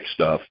 cosmetic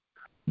stuff.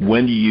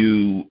 When do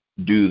you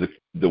do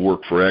the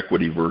work for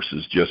equity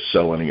versus just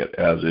selling it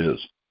as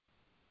is?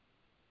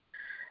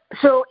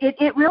 So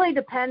it really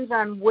depends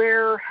on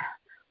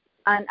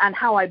on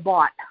how I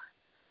bought.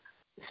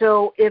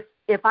 So if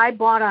I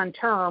bought on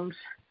terms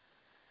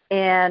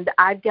and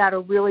I've got a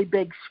really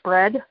big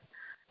spread,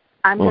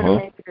 I'm going to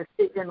make a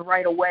decision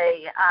right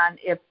away on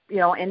if,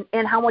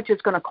 and how much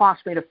it's going to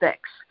cost me to fix.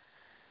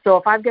 So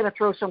if I'm going to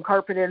throw some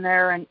carpet in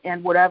there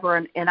and whatever,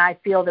 and I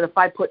feel that if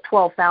I put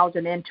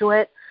 $12,000 into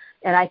it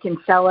and I can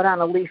sell it on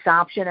a lease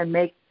option and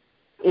make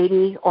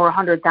 $80,000 or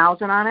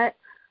 $100,000 on it,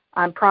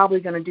 I'm probably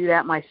going to do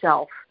that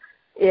myself.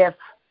 If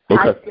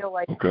I feel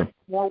like there's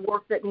more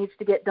work that needs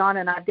to get done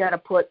and I've got to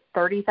put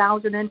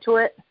 $30,000 into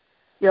it,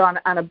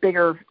 on a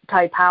bigger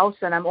type house,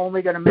 and I'm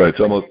only going to make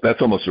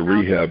that's almost a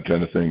rehab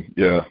kind of thing.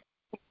 Yeah.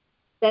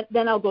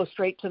 Then I'll go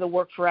straight to the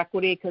work for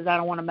equity, because I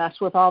don't want to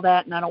mess with all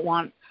that, and I don't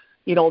want,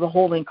 the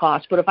holding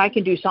costs. But if I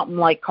can do something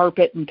like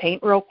carpet and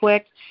paint real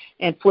quick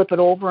and flip it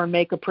over and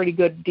make a pretty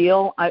good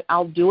deal,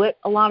 I'll do it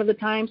a lot of the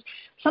times.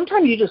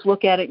 Sometimes you just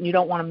look at it and you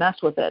don't want to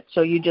mess with it,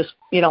 so you just,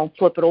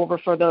 flip it over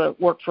for the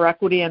work for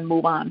equity and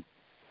move on.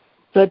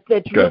 So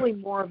it's really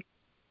more of an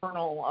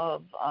internal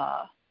of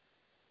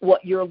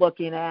what you're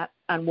looking at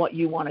and what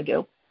you want to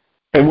do.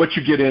 And what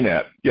you get in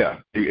at. Yeah,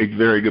 a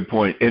very good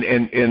point. And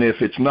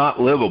if it's not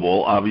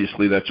livable,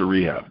 obviously that's a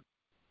rehab.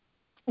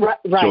 Right.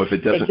 So if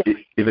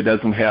it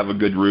doesn't have a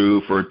good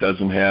roof, or it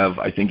doesn't have,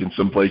 I think in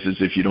some places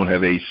if you don't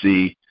have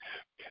AC,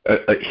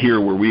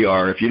 here where we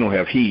are, if you don't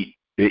have heat,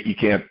 you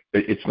can't.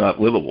 It's not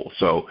livable.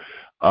 So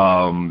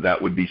that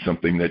would be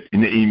something that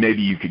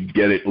maybe you could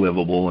get it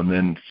livable and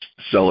then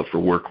sell it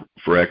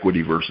for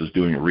equity versus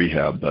doing a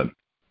rehab. But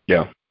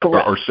yeah,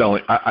 or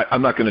selling.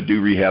 I'm not going to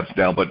do rehabs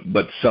now,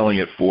 but selling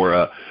it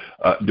for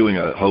doing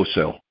a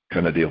wholesale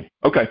kind of deal.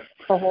 Okay.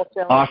 A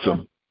wholesale. Awesome.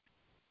 Yeah.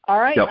 All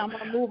right, Yep. I'm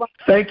going to move on.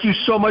 Thank you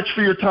so much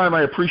for your time.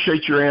 I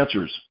appreciate your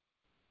answers.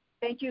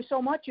 Thank you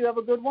so much. You have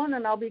a good one,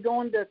 and I'll be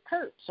going to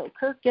Kurt. So,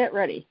 Kurt, get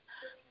ready.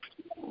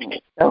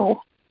 So.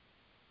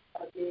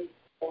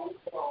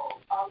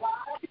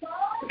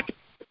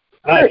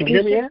 Hi, can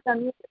you hear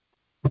me?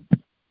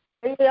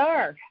 Here we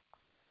are.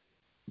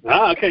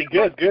 Okay,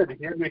 good. You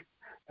hear me?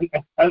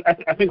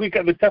 I think we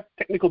got the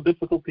technical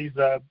difficulties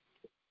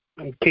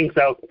and kinks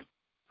out,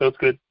 so it's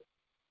good.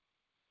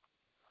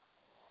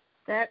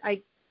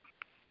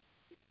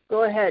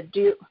 Go ahead.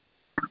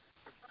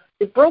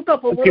 It broke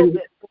up a little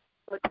bit,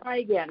 but try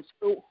again.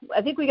 So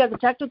I think we got the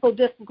technical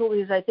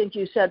difficulties. I think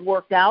you said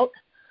worked out.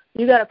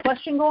 You got a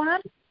question going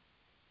on?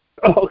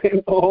 Oh,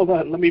 okay. Oh, hold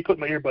on. Let me put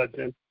my earbuds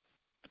in.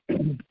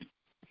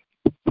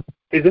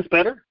 Is this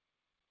better?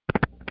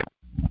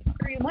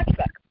 Are you much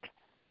better?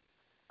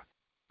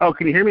 Oh,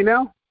 can you hear me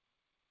now?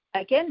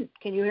 I can.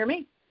 Can you hear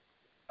me?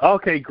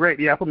 Okay, great.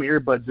 Yeah, I put my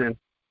earbuds in.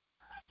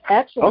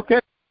 Excellent. Okay.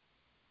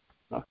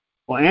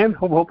 Well, Ann,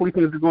 hopefully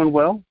things are going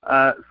well.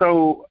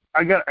 So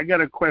I got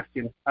a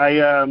question.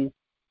 I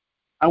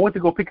went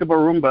to go pick up a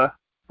Roomba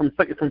from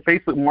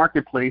Facebook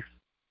Marketplace,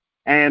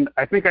 and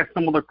I think I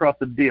stumbled across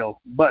a deal,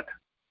 but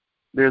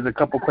there's a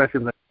couple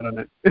questions I got on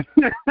it.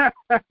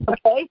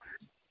 Okay.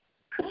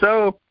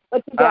 So,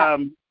 what you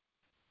got?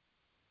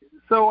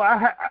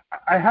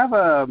 I have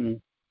a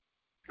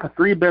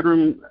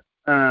 3-bedroom,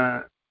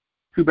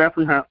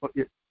 2-bathroom house,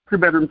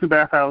 3-bedroom,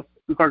 2-bath house,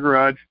 2-car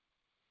garage,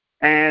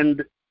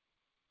 and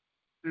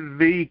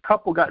the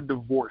couple got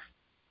divorced.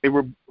 They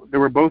were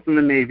both in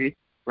the Navy,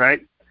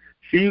 right?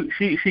 She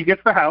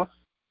gets the house,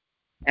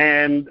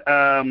 and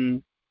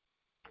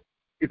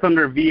it's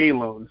under a VA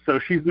loan. So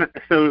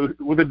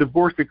with a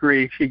divorce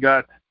decree, she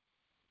has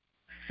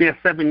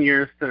 7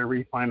 years to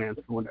refinance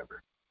or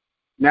whatever.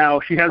 Now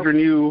she has her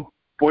new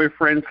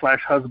boyfriend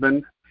 /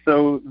 husband,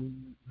 so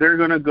they're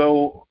gonna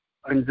go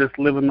and just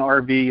live in the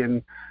RV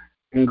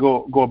and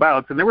go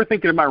about. So they were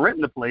thinking about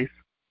renting the place,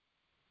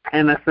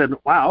 and I said,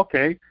 wow,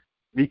 okay.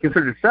 Have you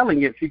considered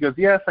selling it? She goes,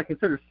 yes, I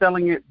considered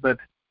selling it, but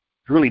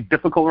it's really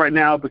difficult right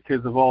now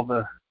because of all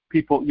the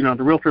people, the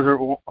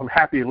realtors are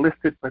happy to list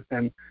it, but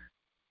then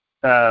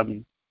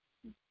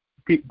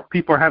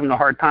people are having a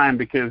hard time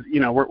because,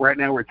 right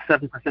now we're at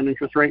 7%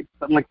 interest rate,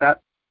 something like that.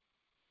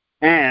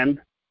 And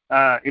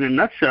in a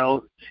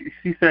nutshell,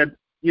 she said,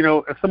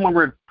 if someone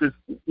were to just,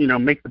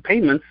 make the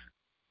payments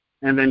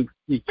and then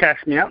you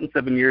cash me out in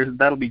 7 years,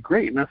 that'll be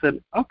great. And I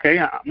said, okay,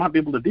 I might be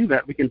able to do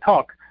that. We can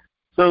talk.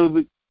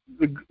 So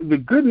the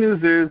good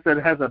news is that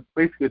it has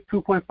basically a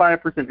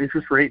 2.5%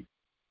 interest rate,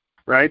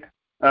 right?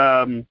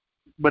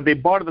 But they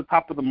bought at the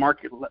top of the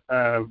market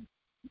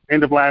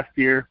end of last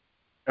year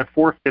at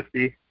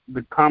 $450.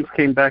 The comps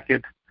came back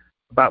at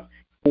about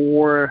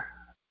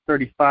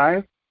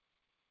 $435,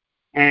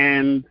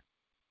 and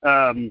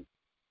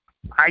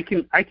I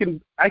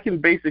can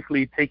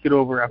basically take it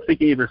over. I'm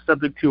thinking either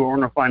subject to or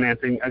owner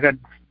financing. I got to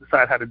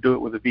decide how to do it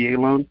with a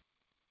VA loan.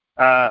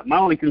 My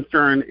only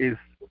concern is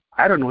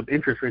I don't know what the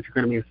interest rates are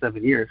going to be in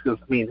 7 years, because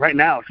right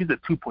now she's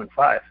at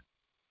 2.5,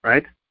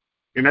 right?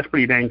 And that's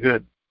pretty dang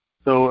good.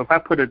 So if I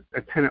put a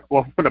tenant,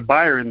 if I put a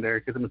buyer in there,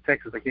 because I'm in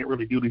Texas, I can't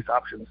really do these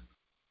options.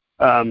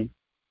 You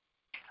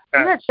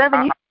got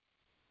 7 years.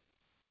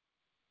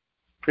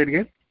 Say it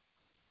again?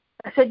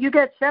 I said you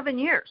got 7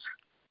 years.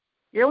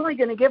 You're only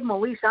going to give them a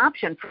lease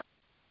option.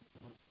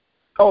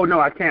 Oh, no,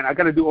 I can't. I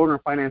got to do owner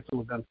financing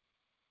with them.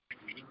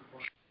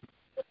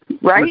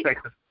 Right? I'm in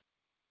Texas.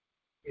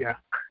 Yeah.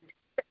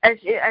 As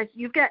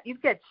you've got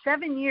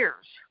 7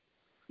 years.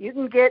 You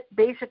can get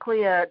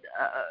basically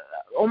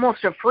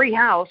almost a free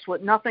house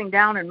with nothing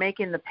down and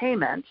making the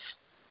payments.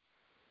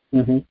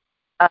 Mm-hmm.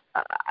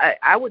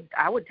 I would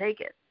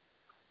take it.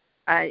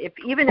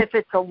 Even if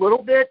it's a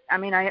little bit.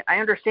 I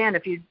understand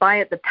if you buy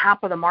at the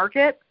top of the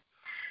market.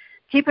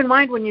 Keep in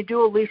mind when you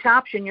do a lease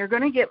option, you're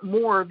going to get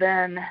more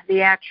than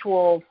the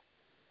actual.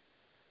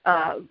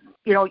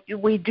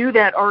 We do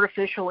that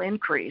artificial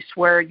increase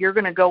where you're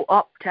going to go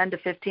up 10 to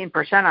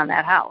 15% on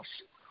that house.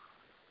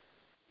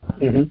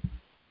 Mm-hmm.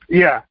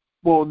 Yeah.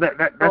 Well,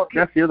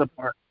 that's the other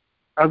part.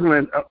 I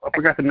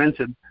forgot to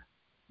mention,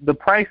 the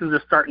prices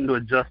are starting to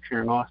adjust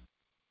here in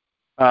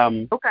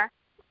Austin. Okay.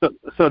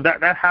 So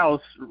that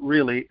house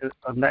really,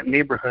 of that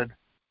neighborhood,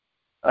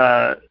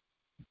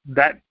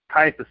 that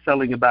type is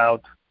selling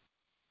about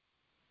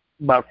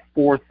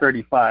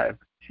 $435.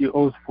 She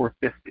owes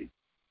 $450.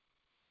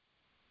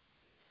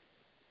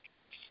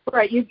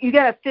 Right. You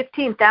got a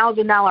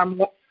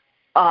 $15,000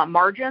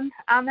 margin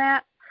on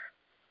that.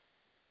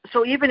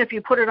 So even if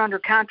you put it under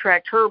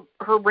contract, her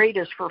rate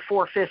is for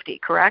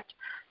 $450, correct?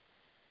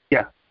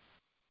 Yeah.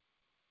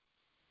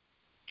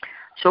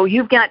 So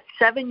you've got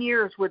 7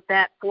 years with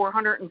that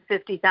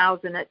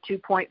 $450,000 at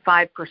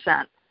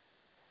 2.5%.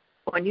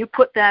 When you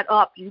put that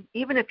up,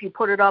 even if you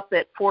put it up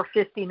at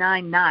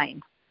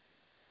 $459.9,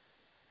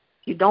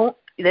 they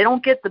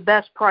don't get the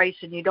best price,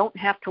 and you don't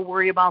have to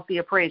worry about the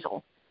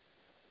appraisal.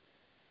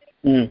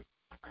 Mm.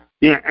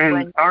 Yeah,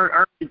 and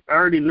I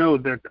already know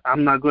that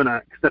I'm not going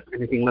to accept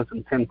anything less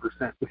than 10%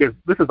 because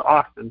this is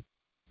Austin,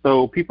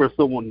 so people are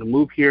still wanting to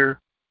move here,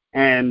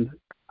 and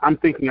I'm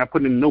thinking I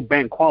put in no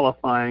bank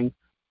qualifying.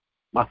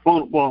 My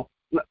phone will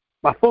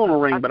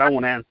ring, but I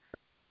won't answer.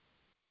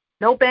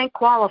 No bank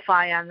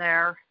qualify on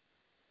there.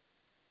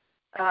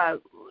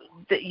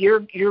 That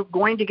you're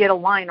going to get a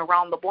line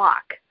around the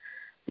block.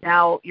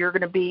 Now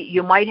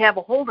you might have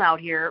a holdout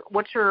here.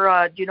 What's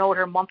her? Do you know what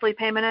her monthly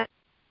payment is?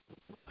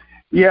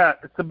 Yeah,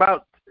 it's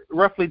about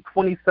roughly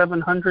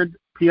 2,700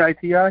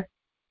 PITI.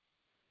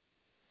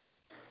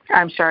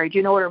 I'm sorry. Do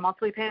you know what her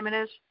monthly payment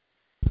is?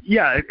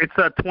 Yeah, it's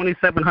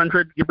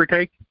 2,700, give or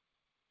take.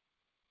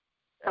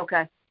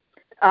 Okay.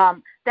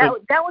 That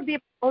would be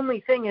the only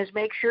thing is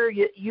make sure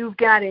you've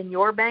got in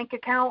your bank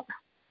account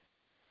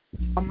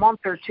a month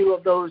or two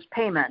of those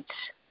payments.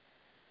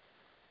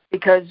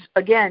 Because,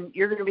 again,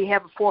 you're going to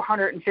have a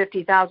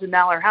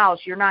 $450,000 house.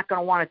 You're not going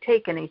to want to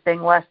take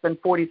anything less than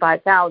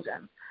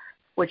 $45,000,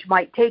 which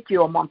might take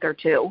you a month or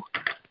two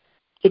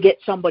to get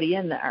somebody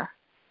in there.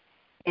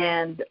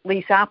 And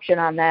lease option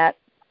on that,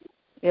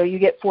 you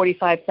get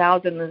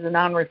 $45,000 as a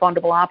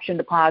non-refundable option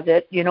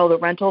deposit. You know the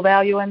rental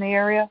value in the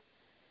area?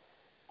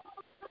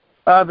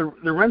 The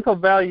rental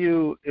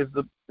value is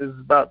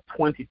about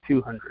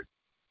 $2,200.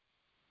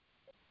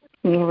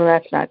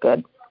 That's not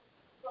good.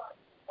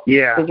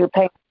 Yeah. Because you're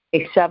paying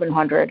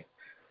 $700. So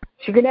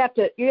you're gonna have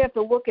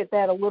to look at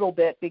that a little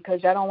bit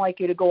because I don't like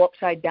you to go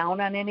upside down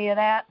on any of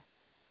that.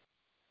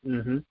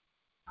 Mhm.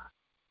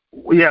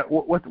 Yeah.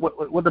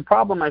 What the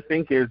problem I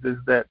think is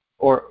that,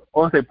 or I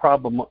won't say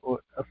problem,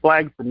 a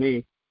flag for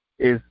me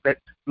is that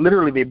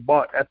literally they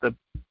bought at the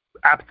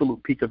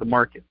absolute peak of the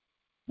market.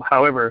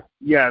 However,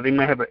 yeah, they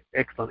might have an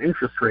excellent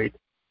interest rate,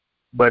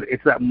 but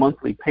it's that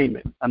monthly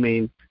payment. I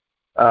mean,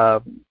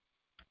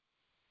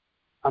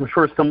 I'm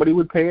sure somebody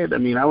would pay it. I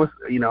mean, I was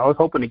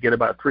hoping to get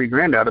about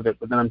 $3,000 out of it,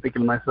 but then I'm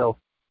thinking to myself,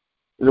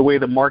 the way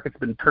the market's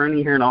been turning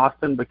here in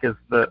Austin because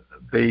the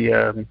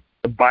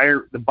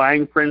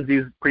buying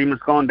frenzy's pretty much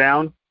gone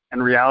down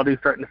and reality is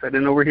starting to set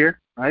in over here,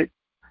 right?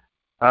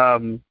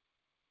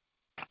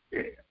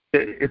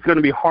 It's going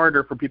to be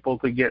harder for people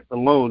to get the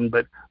loan,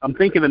 but I'm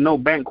thinking of no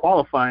bank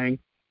qualifying.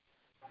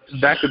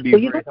 That could be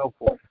very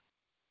helpful.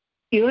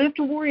 You don't have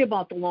to worry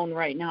about the loan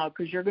right now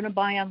because you're going to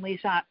buy on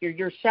lease.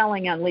 You're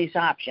selling on lease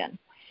option,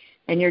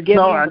 and you're giving.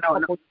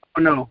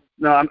 No.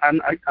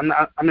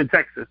 I'm in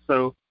Texas,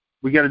 so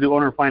we got to do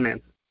owner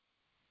finance.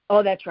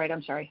 Oh, that's right.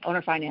 I'm sorry,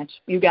 owner finance.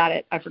 You got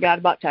it. I forgot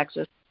about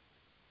Texas.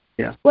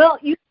 Yeah. Well,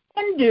 you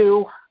can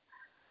do.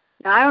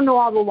 Now, I don't know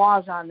all the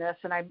laws on this,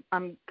 and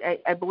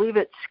I believe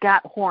it's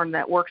Scott Horn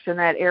that works in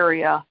that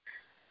area.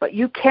 But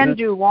you can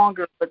do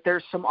longer, but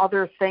there's some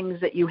other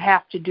things that you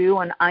have to do,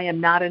 and I am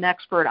not an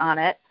expert on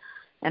it,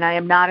 and I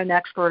am not an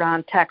expert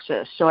on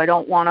Texas, so I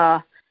don't want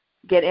to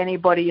get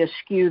anybody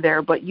askew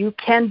there. But you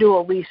can do a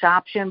lease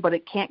option, but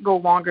it can't go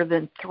longer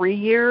than 3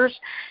 years,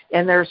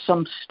 and there's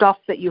some stuff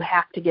that you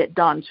have to get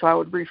done. So I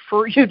would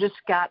refer you to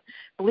Scott.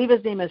 I believe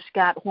his name is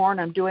Scott Horn.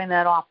 I'm doing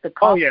that off the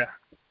cuff. Oh, yeah.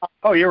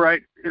 Oh, you're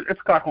right. It's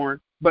Scott Horn.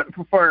 But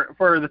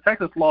for the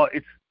Texas law,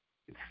 it's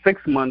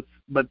 6 months,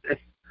 but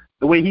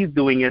the way he's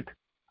doing it,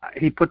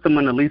 he puts them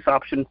on a lease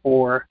option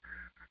for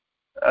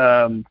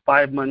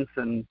 5 months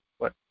and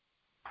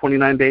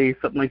 29 days,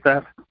 something like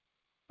that,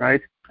 right?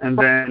 And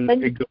then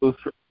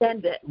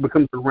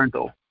becomes a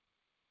rental.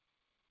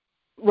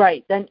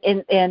 Right. Then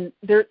and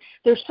there's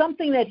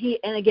something that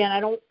and again I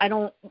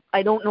don't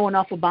know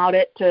enough about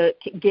it to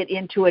get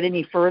into it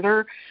any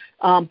further,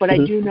 but I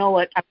do know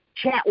it. I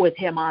chat with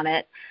him on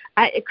it.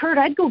 Kurt,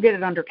 I'd go get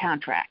it under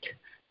contract.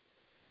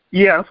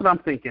 Yeah, that's what I'm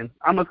thinking.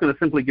 I'm just going to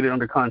simply get it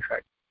under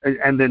contract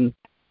and then.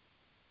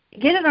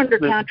 Get it under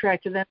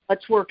contract, and then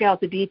let's work out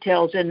the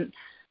details. And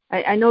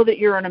I know that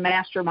you're in a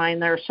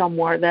mastermind there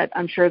somewhere that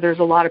I'm sure there's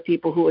a lot of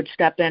people who would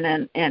step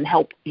in and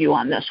help you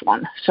on this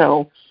one.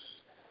 So,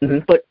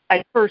 but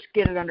I first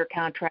get it under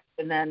contract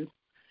and then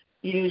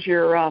use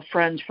your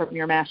friends from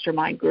your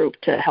mastermind group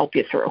to help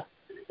you through.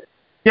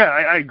 Yeah,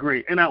 I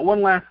agree. And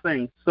one last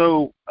thing.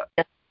 So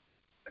this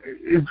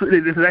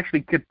is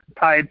actually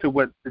tied to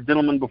what the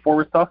gentleman before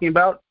was talking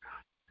about.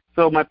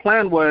 So my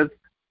plan was,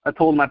 I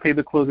told him I paid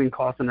the closing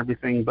costs and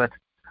everything, but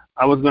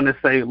I was going to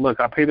say, look,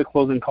 I pay the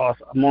closing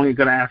costs. I'm only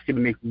going to ask you to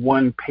make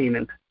one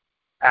payment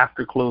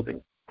after closing.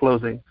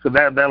 So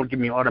that'll give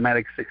me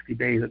automatic 60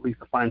 days at least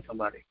to find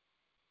somebody.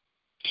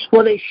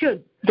 Well, they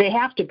should. They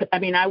have to. I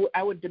mean,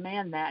 I would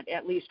demand that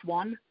at least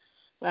one.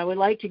 I would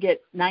like to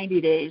get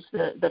 90 days,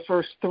 the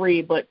first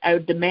 3, but I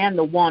would demand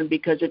the one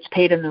because it's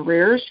paid in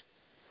arrears.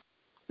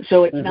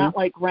 So it's not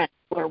like rent,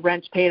 where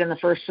rent's paid on the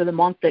first of the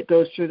month that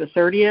goes through the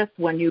 30th.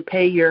 When you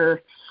pay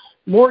your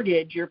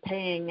mortgage, you're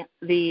paying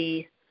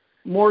the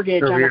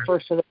mortgage on yeah. the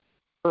first of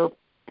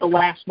the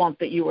last month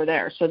that you were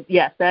there. So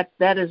yes, that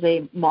is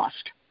a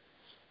must.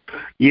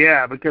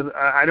 Yeah, because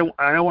I don't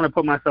want to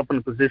put myself in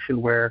a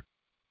position where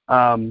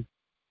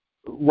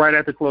right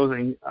after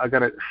closing I got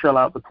to shell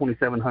out the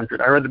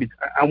 $2,700.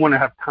 I want to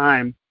have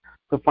time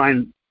to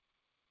find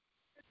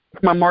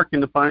my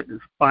marketing to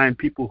find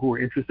people who are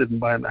interested in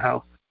buying the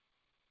house.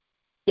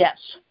 Yes.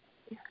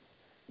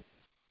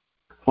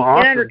 Well,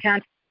 awesome.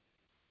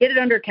 Get it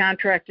under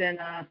contract and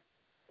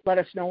let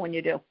us know when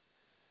you do.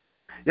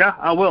 Yeah,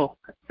 I will.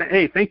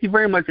 Hey, thank you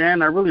very much,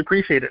 Ann. I really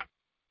appreciate it.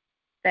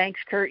 Thanks,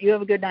 Kurt. You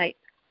have a good night.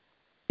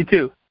 You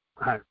too.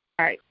 All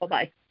right.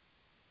 Bye-bye.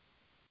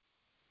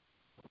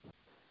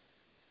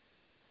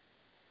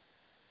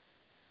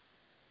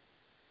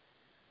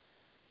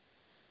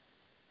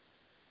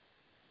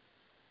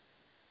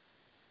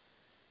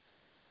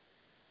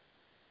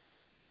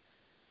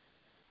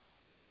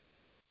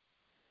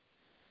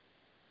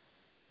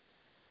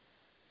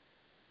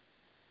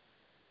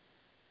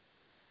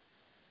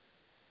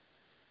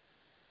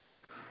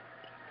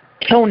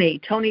 Tony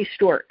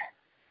Stewart.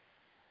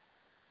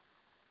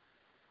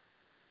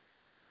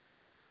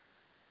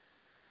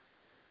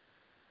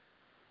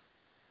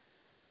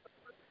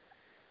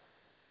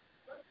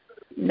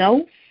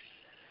 No?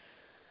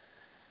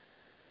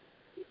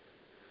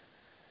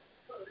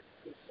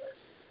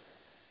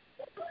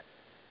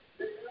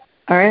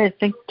 All right, I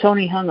think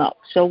Tony hung up,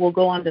 so we'll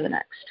go on to the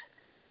next.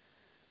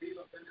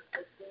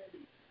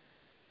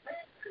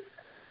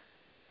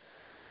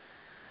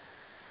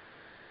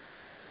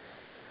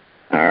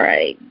 All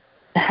right.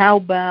 How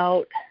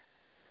about,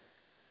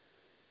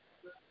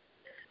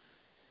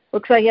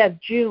 looks like I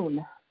have June.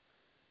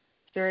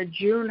 Is there a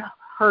June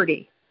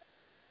Hardy?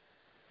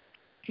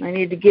 I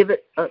need to give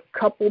it a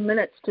couple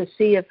minutes to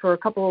see it for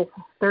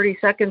 30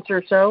 seconds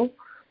or so.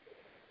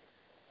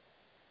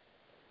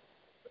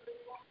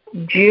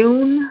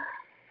 June,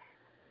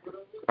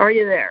 are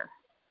you there?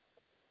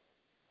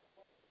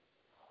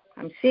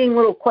 I'm seeing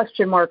little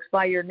question marks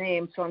by your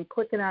name, so I'm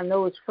clicking on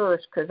those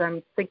first because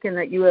I'm thinking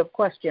that you have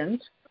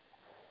questions.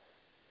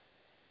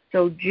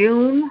 So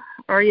June,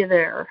 are you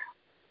there?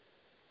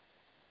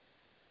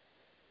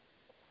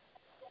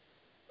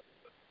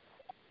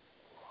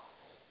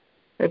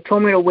 They've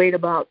told me to wait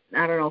about,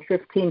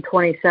 15,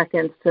 20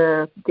 seconds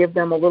to give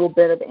them a little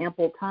bit of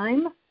ample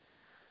time.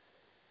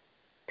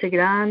 Take it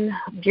on.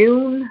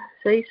 June,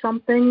 say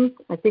something.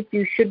 I think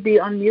you should be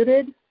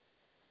unmuted.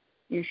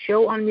 You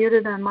show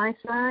unmuted on my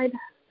side.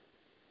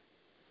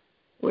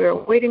 We're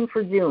waiting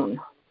for June.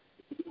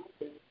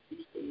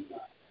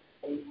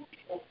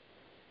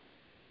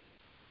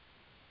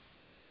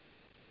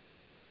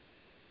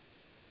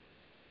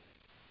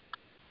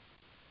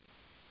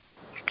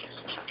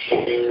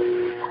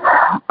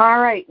 All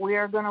right, we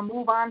are going to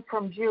move on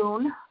from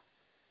June.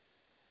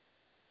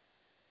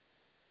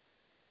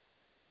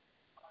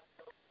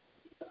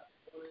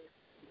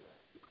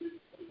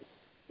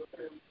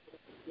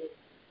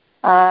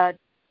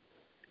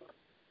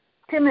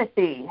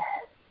 Timothy.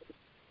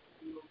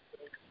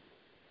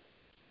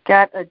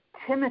 Got a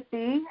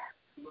Timothy.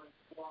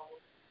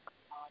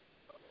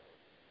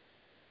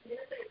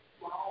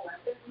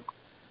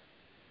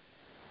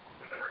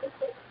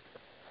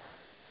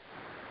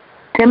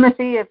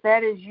 Timothy, if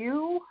that is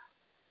you,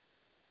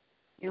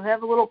 you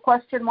have a little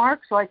question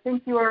mark, so I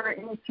think you are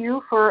in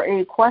queue for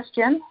a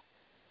question.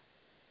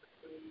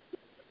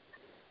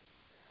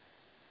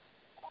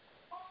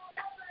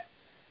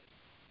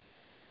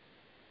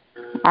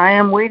 I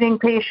am waiting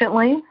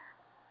patiently.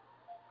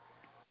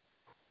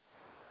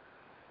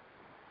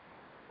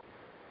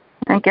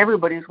 I think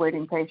everybody's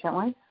waiting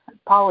patiently. I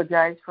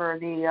apologize for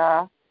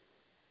the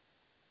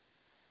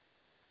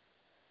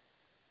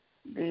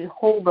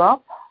hold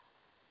up.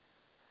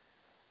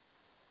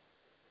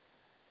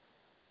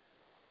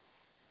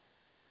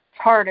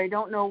 It's hard. I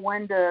don't know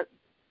when to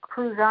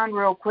cruise on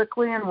real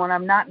quickly and when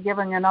I'm not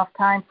giving enough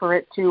time for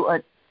it to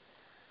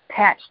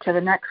attach to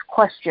the next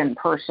question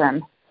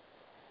person.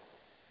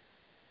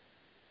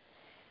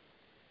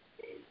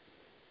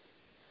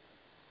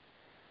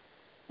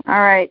 All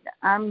right,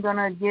 I'm going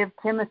to give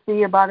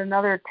Timothy about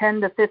another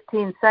 10 to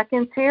 15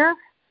 seconds here.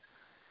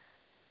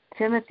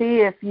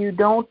 Timothy, if you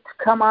don't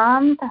come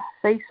on,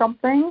 say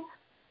something.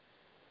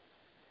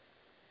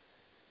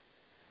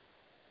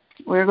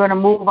 We're going to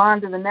move on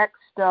to the next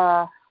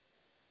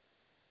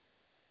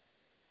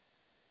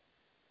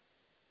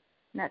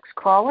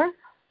caller.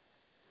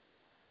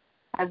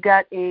 I've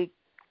got a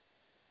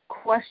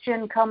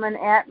question coming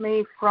at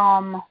me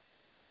from,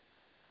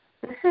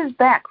 this is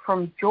back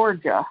from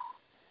Georgia.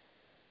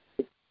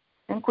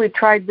 I think we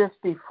tried this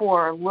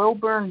before.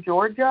 Lilburn,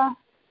 Georgia,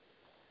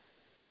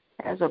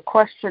 has a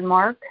question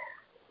mark.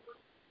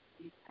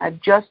 I've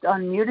just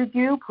unmuted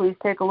you. Please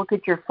take a look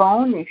at your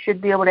phone. You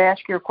should be able to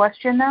ask your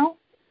question now.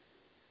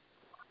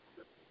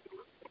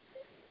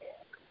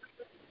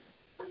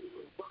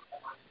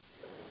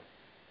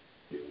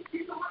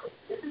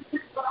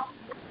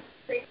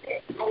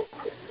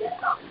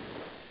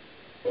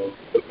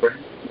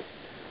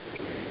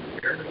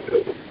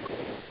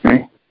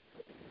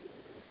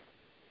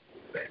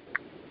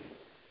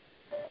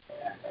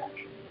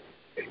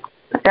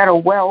 got a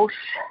Welsh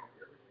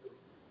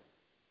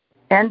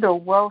and a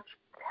Welsh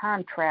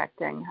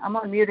Contracting. I'm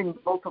unmuting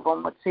both of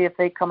them. Let's see if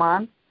they come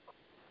on.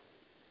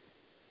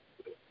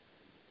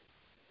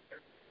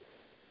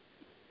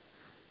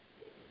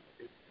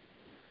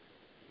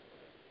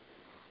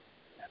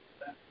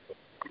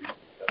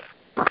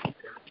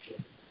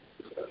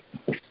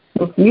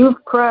 If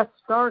you've pressed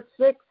 *6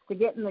 to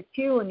get in the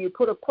queue and you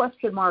put a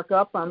question mark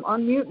up, I'm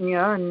unmuting you,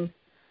 and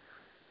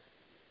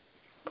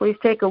please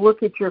take a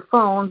look at your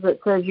phones that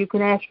says you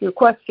can ask your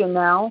question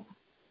now.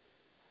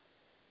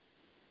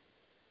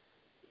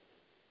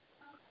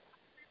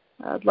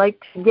 I'd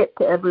like to get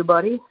to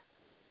everybody.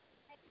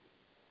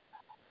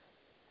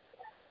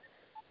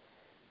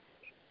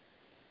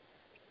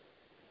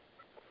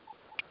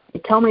 They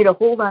tell me to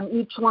hold on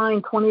each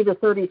line 20 to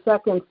 30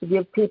 seconds to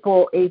give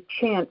people a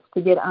chance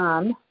to get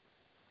on.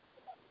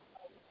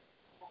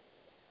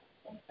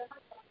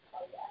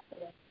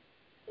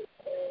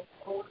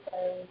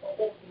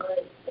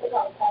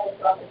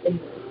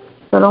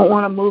 I don't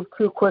want to move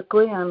too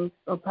quickly.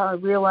 I'll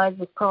probably realize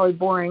it's probably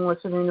boring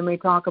listening to me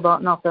talk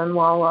about nothing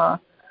while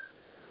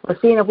we're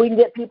seeing if we can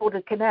get people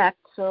to connect.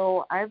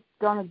 So I've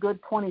done a good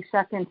 20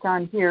 seconds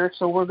on here,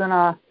 so we're going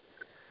to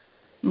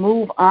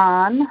move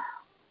on.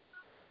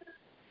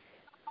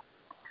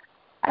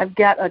 I've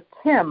got a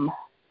Tim.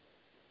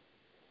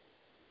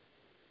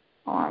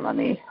 Hold on, let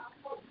me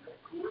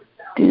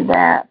do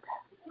that.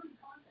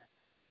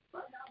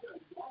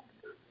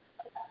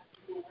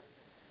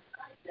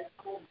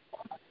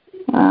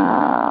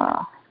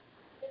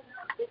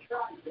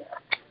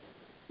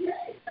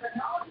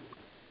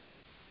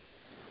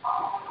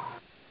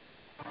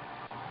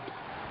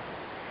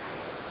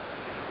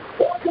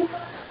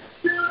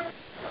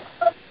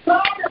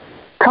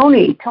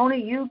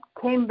 Tony, you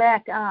came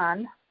back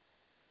on.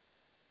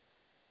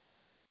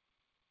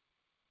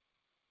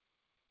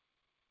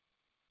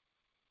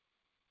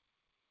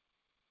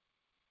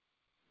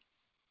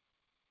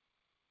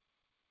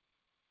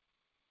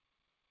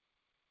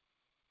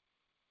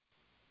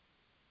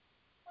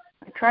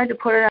 I tried to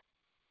put it on.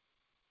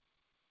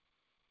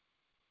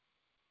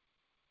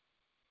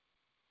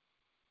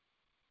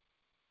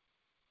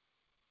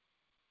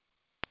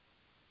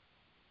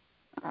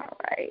 All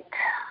right.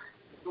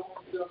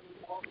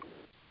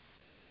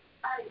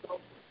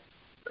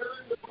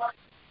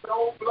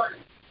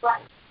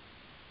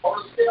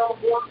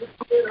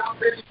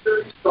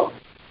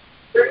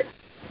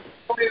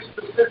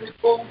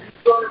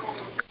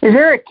 Is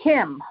there a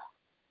Kim?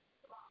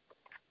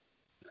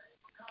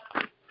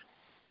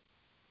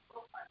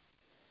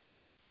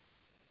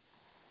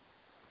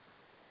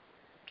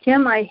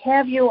 Kim, I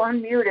have you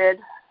unmuted.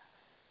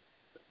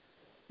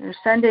 You're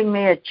sending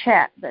me a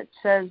chat that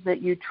says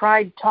that you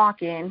tried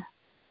talking.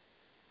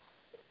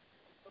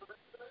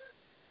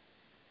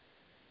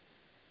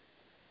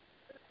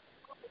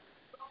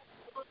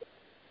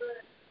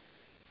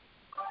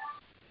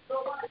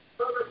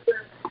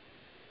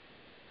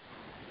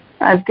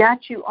 I've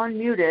got you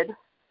unmuted.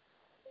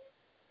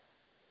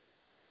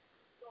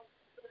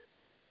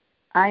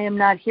 I am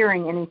not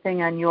hearing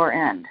anything on your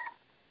end.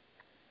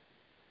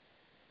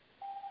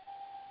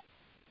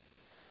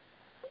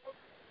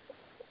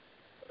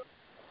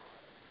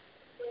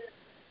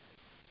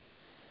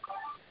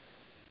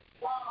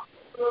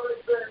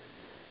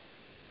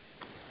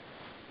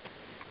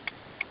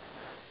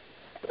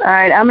 All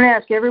right, I'm going to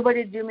ask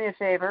everybody to do me a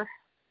favor.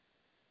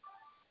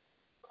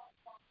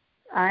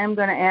 I am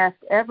going to ask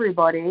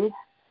everybody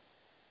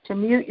to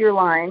mute your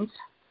lines.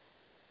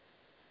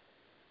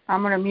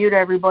 I'm going to mute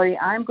everybody.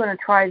 I'm going to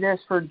try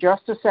this for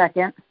just a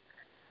second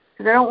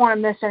because I don't want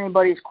to miss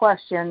anybody's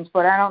questions,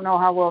 but I don't know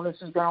how well this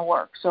is going to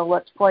work. So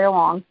let's play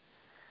along.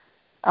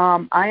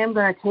 I am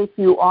going to take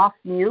you off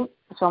mute.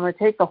 So I'm going to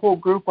take the whole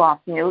group off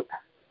mute.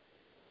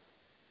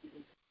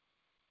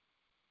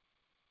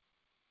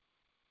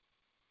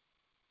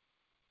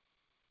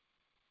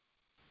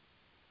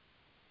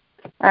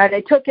 All right,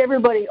 I took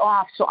everybody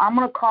off, so I'm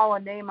going to call a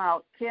name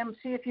out. Kim,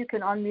 see if you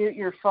can unmute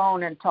your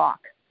phone and talk.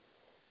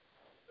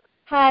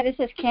 Hi, this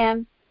is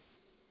Kim.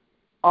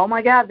 Oh,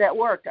 my God, that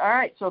worked. All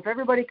right, so if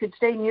everybody could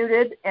stay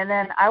muted, and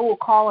then I will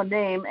call a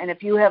name, and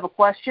if you have a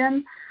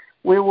question,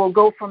 we will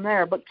go from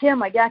there. But,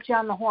 Kim, I got you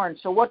on the horn.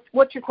 So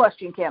what's your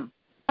question, Kim?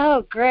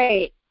 Oh,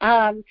 great.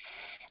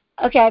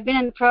 Okay, I've been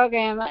in the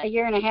program a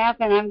year and a half,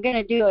 and I'm going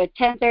to do a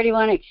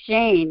 1031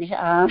 exchange.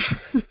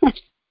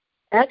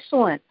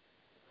 Excellent.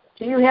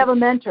 Do you have a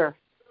mentor?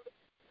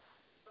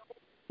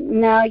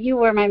 No, you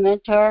were my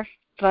mentor,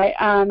 but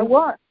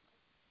what?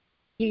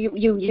 You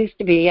used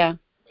to be, yeah.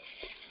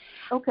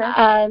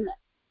 Okay.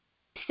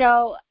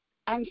 So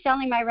I'm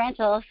selling my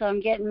rental, so I'm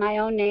getting my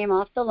own name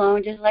off the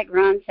loan, just like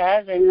Ron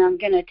says, and I'm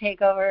going to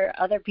take over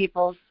other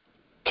people's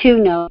 2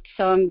 notes.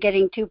 So I'm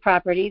getting 2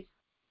 properties.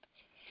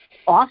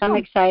 Awesome. I'm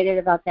excited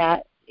about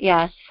that.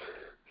 Yes.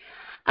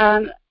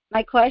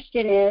 My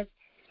question is,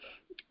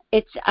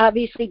 it's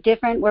obviously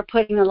different. We're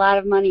putting a lot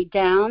of money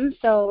down,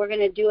 so we're going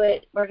to do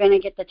it. We're going to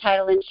get the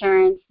title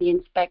insurance, the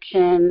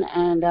inspection,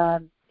 and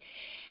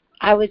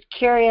I was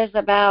curious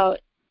about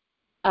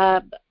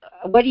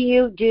what do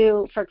you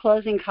do for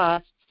closing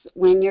costs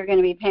when you're going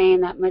to be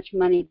paying that much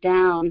money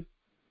down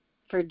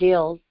for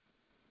deals?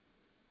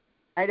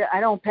 I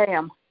don't pay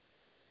them.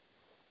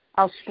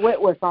 I'll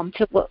split with them.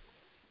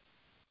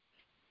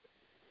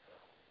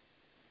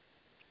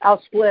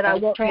 I'll split. I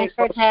won't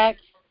transfer tax,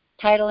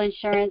 title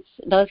insurance,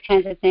 those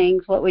kinds of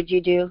things. What would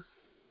you do?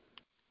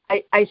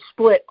 I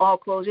split all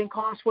closing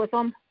costs with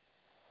them.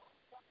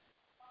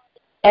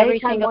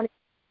 Anytime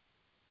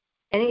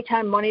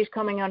money's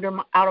coming out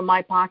of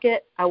my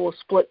pocket, I will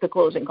split the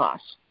closing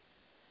costs.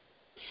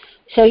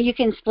 So you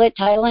can split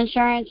title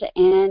insurance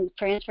and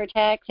transfer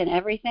tax and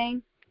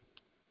everything?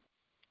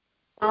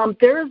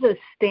 There is a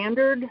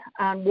standard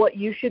on what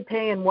you should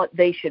pay and what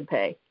they should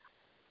pay.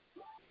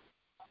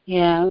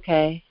 Yeah,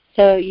 okay.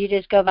 So you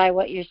just go by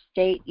what your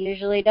state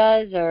usually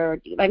does, or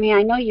I mean,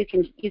 I know you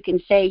can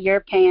say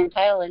you're paying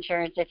title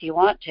insurance if you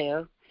want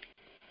to.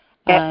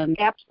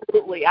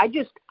 Absolutely.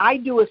 I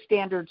do a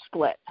standard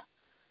split.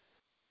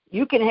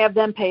 You can have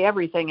them pay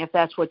everything if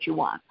that's what you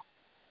want.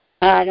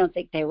 I don't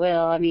think they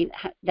will. I mean,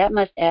 that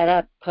must add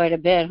up quite a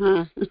bit,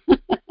 huh?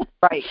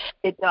 Right,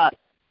 it does.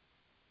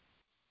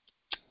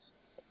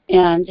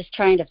 Yeah, I'm just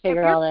trying to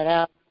figure all that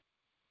out.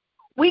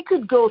 We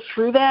could go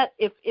through that.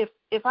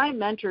 If I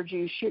mentored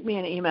you, shoot me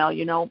an email.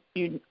 You know,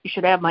 you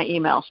should have my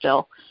email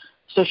still.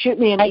 So shoot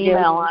me an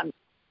email on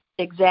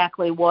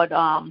exactly what's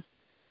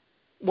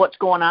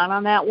going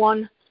on that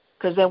one,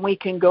 because then we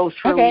can go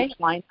through each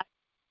line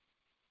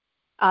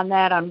on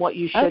that, on what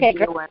you should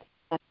do.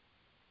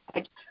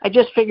 I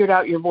just figured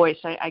out your voice.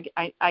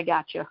 I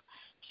got you.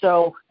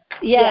 So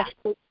yeah,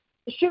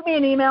 shoot me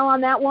an email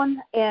on that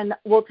one, and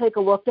we'll take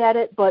a look at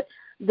it. But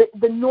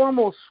the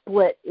normal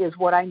split is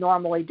what I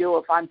normally do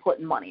if I'm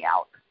putting money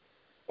out.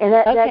 And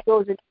that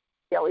goes into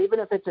deal, even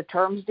if it's a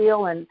terms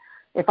deal. And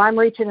if I'm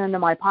reaching into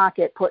my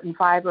pocket, putting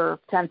 $5,000 or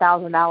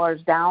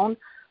 $10,000 down,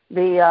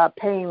 the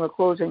paying the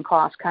closing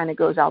cost kind of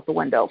goes out the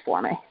window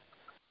for me.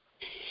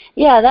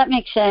 Yeah, that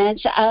makes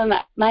sense.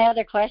 My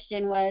other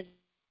question was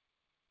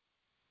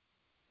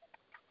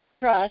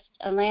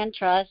a land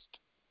trust,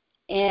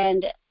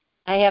 and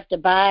I have to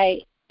buy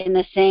in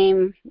the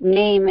same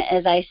name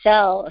as I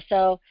sell.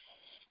 So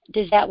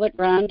is that what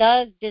Ron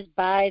does? Just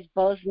buys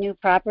both new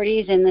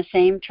properties in the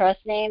same trust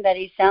name that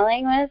he's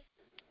selling with?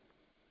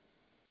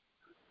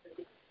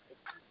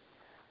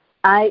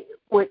 I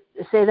would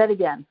say that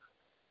again.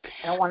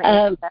 I don't want to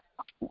answer that.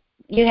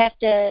 You have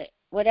to,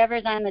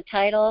 whatever's on the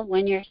title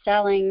when you're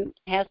selling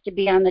has to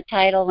be on the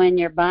title when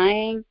you're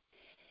buying.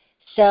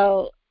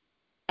 So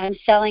I'm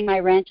selling my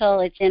rental.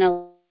 It's in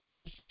a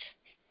list.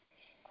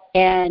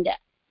 And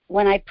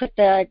when I put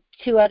the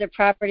two other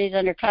properties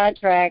under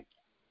contract,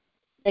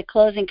 the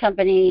closing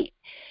company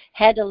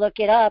had to look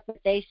it up.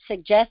 They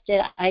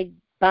suggested I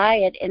buy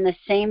it in the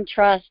same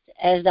trust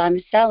as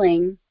I'm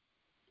selling.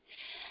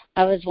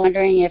 I was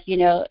wondering if you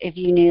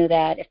knew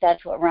that, if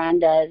that's what Ron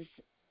does.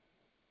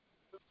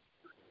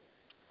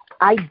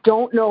 I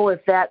don't know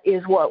if that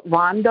is what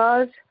Ron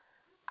does.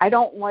 I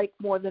don't like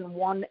more than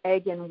one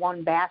egg in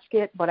one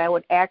basket, but I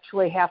would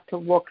actually have to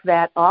look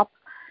that up,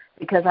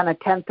 because on a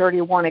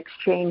 1031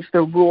 exchange,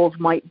 the rules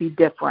might be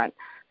different.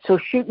 So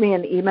shoot me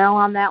an email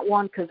on that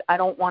one, because I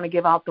don't want to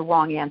give out the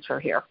wrong answer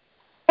here.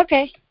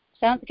 Okay.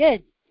 Sounds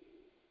good.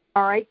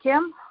 All right,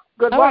 Kim?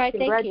 Good luck. All right,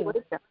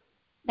 Congratulations. Thank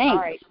you. Thanks. All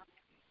right.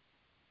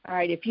 All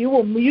right, if you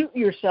will mute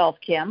yourself,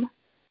 Kim.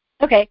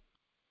 Okay.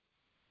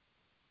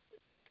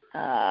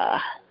 I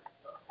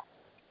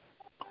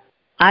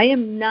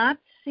am not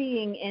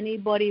seeing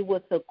anybody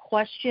with a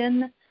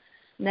question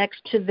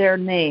next to their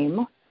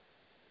name.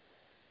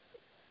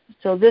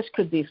 So this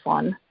could be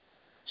fun.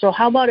 So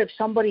how about if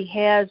somebody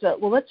has,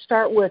 let's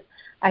start with,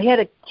 I had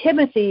a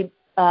Timothy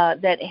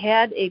that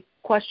had a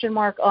question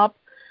mark up.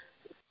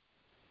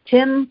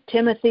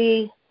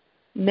 Timothy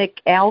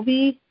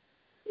McAlvey.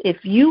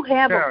 If you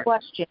have a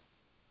question,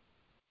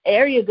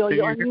 there you go.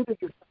 You unmuted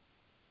yourself.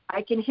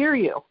 I can hear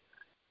you.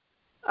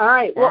 All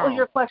right. What was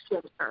your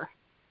question, sir?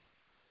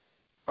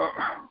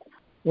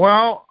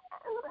 Well,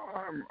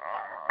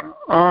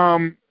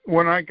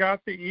 when I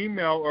got the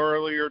email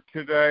earlier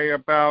today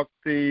about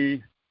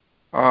the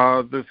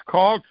this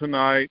call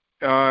tonight,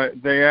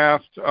 they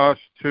asked us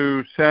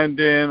to send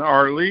in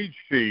our lead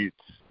sheets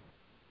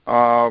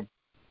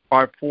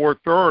by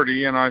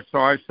 4:30, and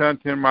I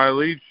sent in my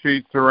lead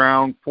sheets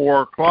around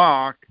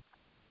 4:00,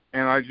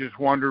 and I just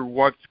wondered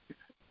what's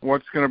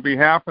going to be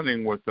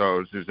happening with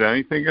those. Is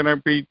anything going to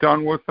be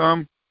done with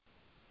them?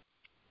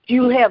 Do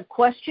you have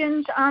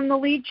questions on the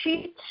lead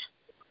sheets?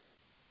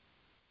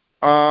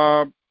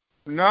 No,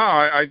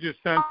 I just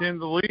sent in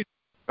the lead.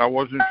 I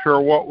wasn't sure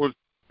what was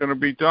going to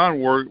be done.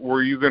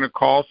 Were you going to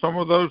call some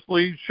of those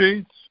lead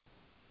sheets?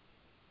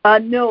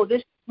 No,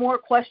 this is more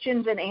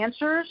questions and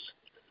answers.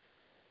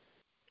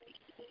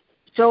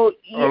 So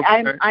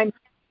okay.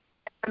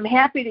 I'm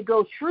happy to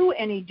go through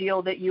any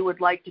deal that you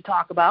would like to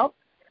talk about.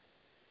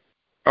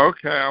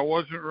 Okay, I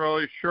wasn't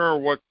really sure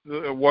what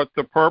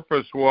the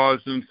purpose was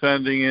in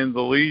sending in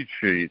the lead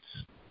sheets.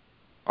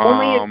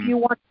 Only if you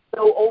want to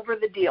go over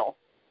the deal.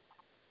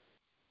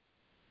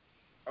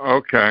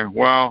 Okay.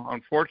 Well,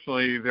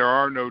 unfortunately, there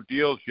are no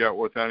deals yet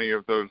with any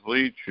of those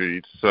lead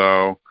sheets,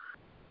 so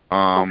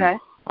Okay.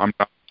 I'm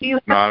Do you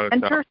have not a at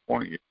mentor? that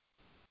point yet.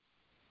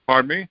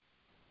 Pardon me?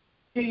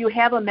 Do you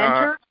have a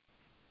mentor?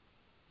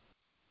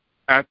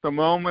 At the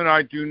moment,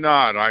 I do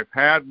not. I've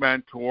had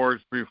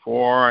mentors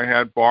before. I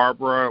had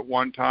Barbara at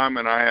one time,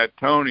 and I had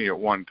Tony at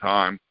one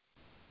time.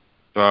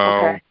 So,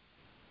 Okay.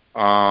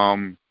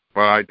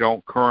 but I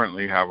don't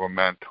currently have a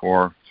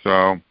mentor.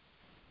 So,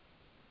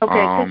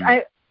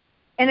 Okay.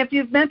 And if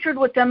you've mentored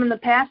with them in the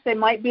past, they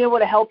might be able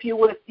to help you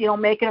with,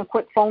 making a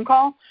quick phone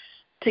call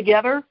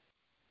together.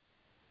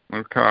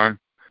 Okay.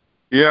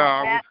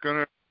 Yeah,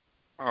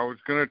 I was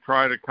gonna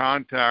try to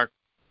contact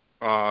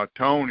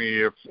Tony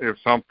if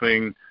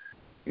something,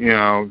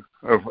 if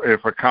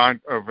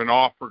an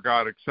offer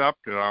got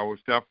accepted. I was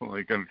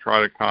definitely going to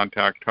try to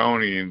contact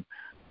Tony and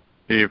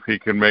see if he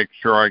can make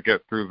sure I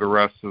get through the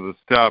rest of the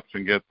steps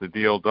and get the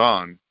deal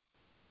done.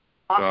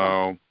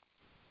 Awesome.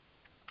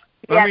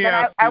 So let me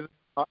ask you.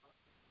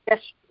 Yes,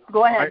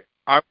 go ahead.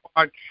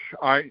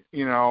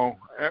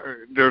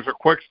 There's a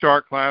quick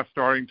start class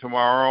starting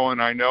tomorrow,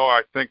 and I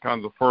think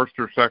on the first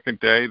or second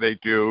day they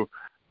do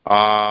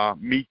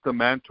meet the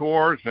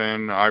mentors,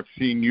 and I've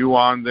seen you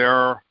on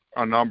there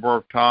a number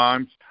of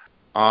times.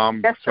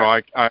 Yes, so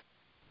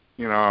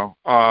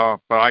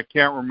but I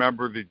can't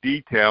remember the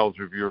details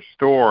of your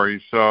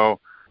story. So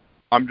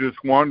I'm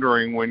just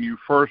wondering, when you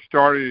first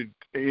started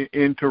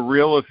into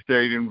real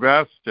estate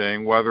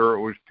investing, whether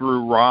it was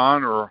through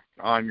Ron or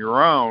on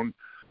your own,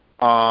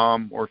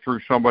 or through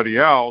somebody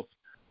else,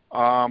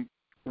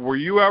 were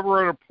you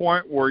ever at a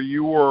point where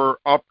you were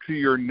up to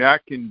your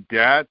neck in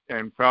debt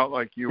and felt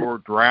like you were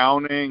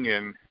drowning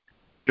and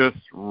just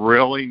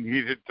really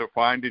needed to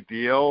find a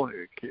deal?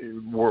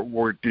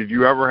 Did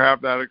you ever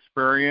have that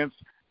experience?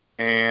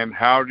 And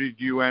how did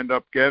you end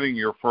up getting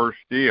your first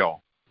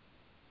deal?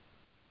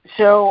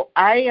 So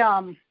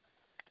I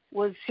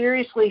was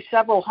seriously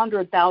several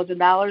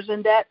 $100,000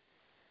 in debt.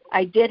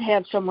 I did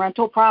have some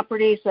rental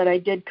properties that I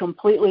did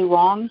completely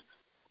wrong.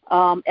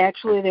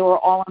 Actually, they were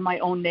all in my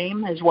own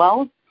name as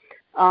well.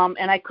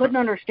 And I couldn't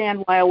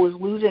understand why I was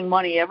losing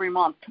money every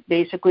month,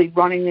 basically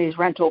running these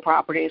rental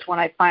properties when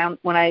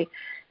I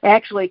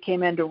actually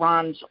came into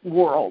Ron's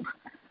world.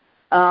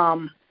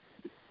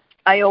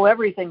 I owe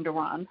everything to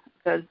Ron,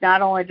 because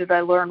not only did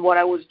I learn what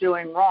I was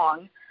doing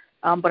wrong,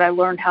 but I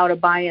learned how to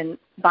buy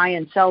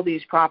and sell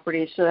these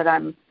properties so that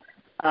I'm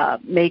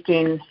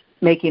making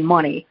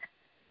money.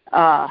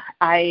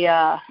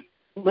 I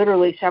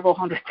literally several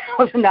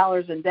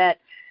 $100,000 in debt,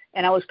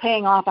 and I was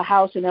paying off a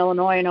house in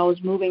Illinois, and I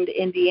was moving to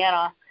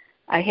Indiana.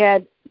 I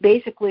had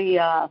basically,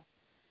 I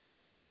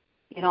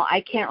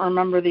can't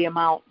remember the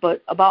amount,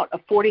 but about a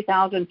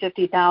 $40,000,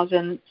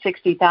 $50,000,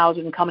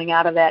 $60,000 coming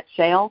out of that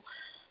sale.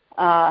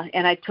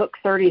 And I took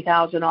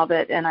 $30,000 of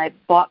it, and I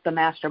bought the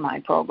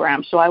mastermind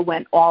program. So I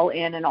went all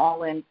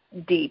in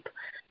deep.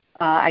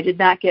 I did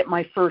not get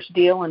my first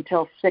deal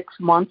until 6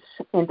 months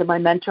into my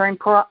mentoring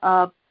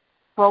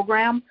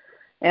program.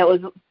 It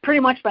was pretty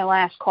much my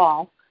last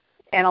call.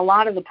 And a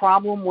lot of the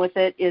problem with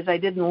it is I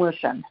didn't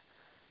listen.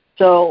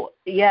 So,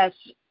 yes,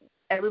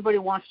 everybody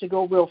wants to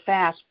go real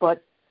fast,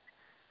 but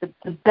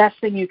the best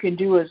thing you can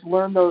do is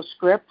learn those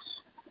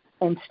scripts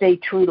and stay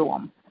true to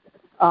them.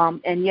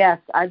 And, yes,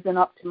 I've been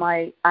up to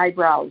my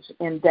eyebrows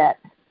in debt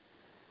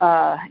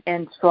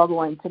and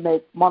struggling to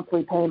make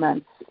monthly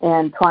payments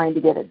and trying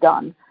to get it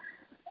done.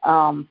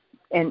 And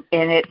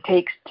it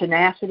takes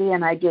tenacity,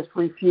 and I just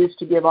refuse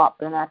to give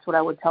up. And that's what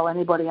I would tell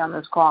anybody on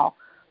this call: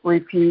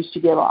 refuse to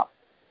give up,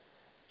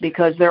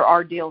 because there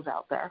are deals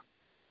out there.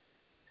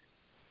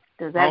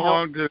 Does that help? How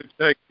long did it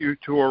take you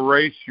to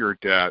erase your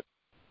debt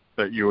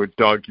that you had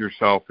dug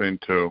yourself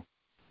into?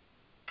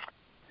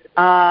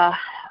 Let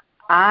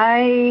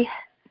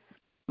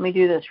me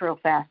do this real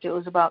fast. It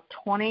was about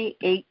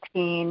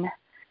 2018,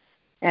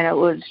 and it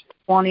was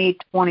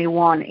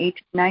 2021, 18,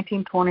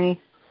 19,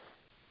 20,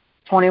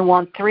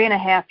 21,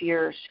 3.5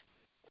 years.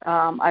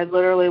 I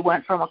literally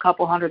went from a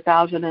couple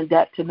 $100,000 in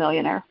debt to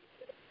millionaire.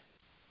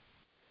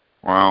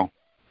 Wow.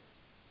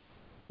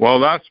 Well,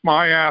 that's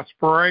my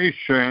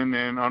aspiration,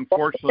 and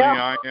unfortunately,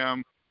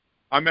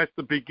 I'm at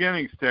the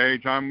beginning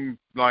stage. I'm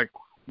like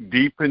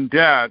deep in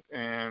debt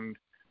and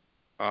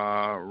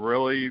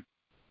really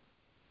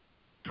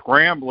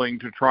scrambling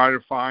to try to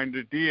find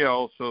a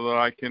deal so that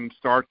I can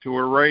start to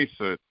erase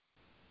it.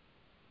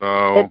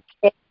 So,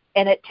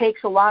 and it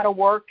takes a lot of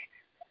work.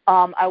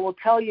 I will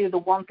tell you, the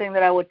one thing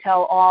that I would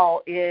tell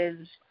all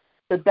is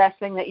the best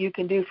thing that you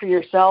can do for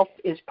yourself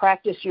is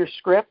practice your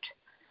script.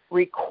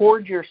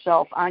 Record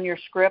yourself on your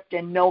script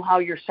and know how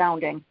you're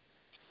sounding.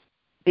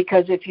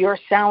 Because if you're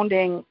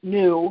sounding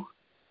new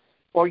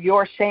or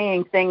you're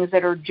saying things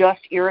that are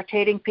just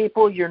irritating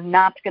people, you're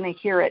not going to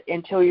hear it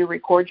until you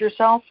record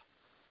yourself.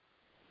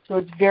 So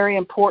it's very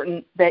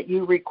important that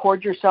you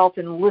record yourself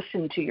and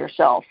listen to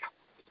yourself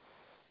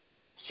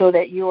so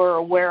that you are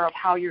aware of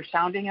how you're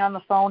sounding on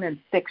the phone and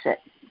fix it.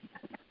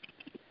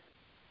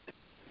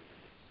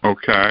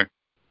 Okay.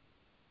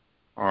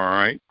 All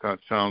right. That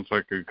sounds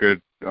like a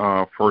good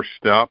first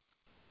step.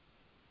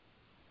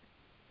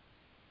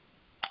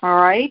 All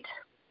right.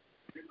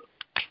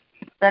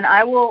 Then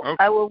I will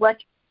let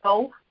you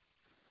go,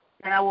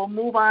 and I will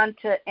move on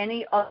to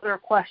any other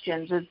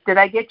questions. Did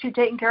I get you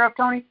taken care of,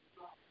 Tony?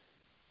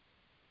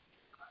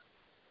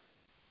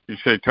 You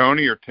say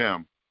Tony or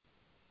Tim?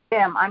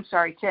 Tim. I'm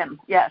sorry, Tim.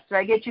 Yes. Did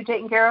I get you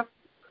taken care of?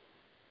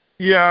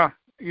 Yeah,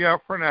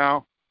 for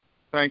now.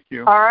 Thank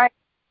you. All right.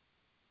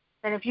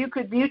 And if you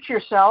could mute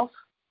yourself,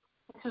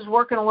 this is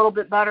working a little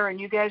bit better, and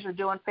you guys are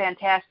doing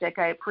fantastic.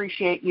 I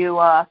appreciate you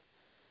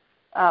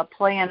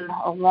playing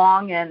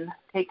along and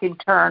taking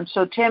turns.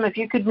 So, Tim, if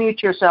you could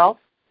mute yourself.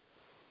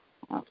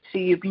 I don't see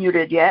you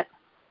muted yet.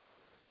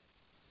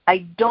 I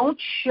don't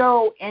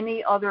show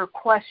any other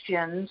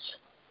questions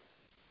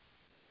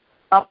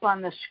up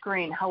on the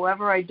screen.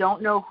 However, I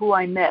don't know who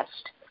I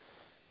missed.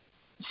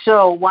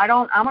 So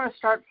I'm going to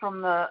start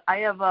from I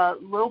have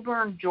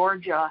Lilburn,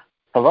 Georgia.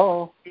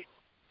 Hello.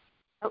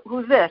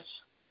 Who's this?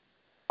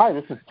 Hi,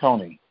 this is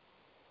Tony.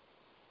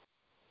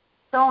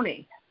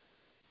 Tony.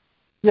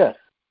 Yes.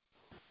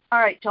 All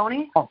right,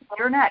 Tony,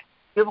 you're next.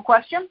 You have a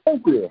question?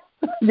 Thank you.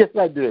 Yes,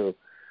 I do.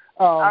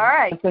 All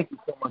right. Thank you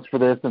so much for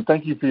this, and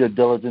thank you for your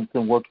diligence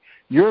and work.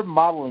 You're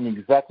modeling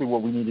exactly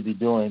what we need to be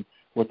doing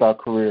with our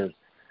careers,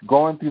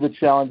 going through the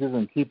challenges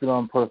and keeping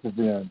on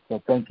persevering.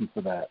 So thank you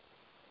for that.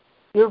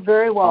 You're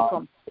very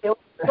welcome. It was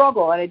a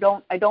struggle, and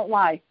I don't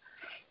lie.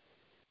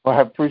 Well,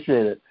 I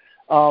appreciate it.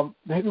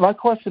 My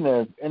question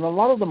is, in a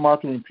lot of the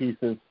marketing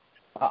pieces,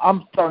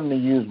 I'm starting to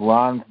use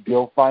Ron's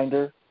Deal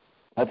Finder,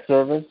 that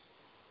service,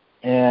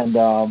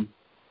 and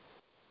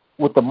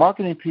with the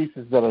marketing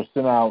pieces that are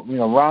sent out,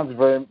 Ron's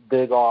very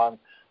big on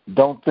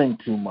don't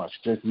think too much.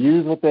 Just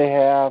use what they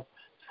have,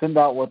 send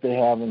out what they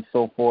have, and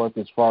so forth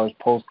as far as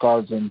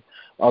postcards and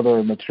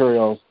other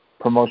materials,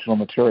 promotional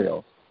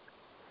materials.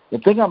 The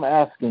thing I'm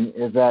asking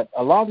is that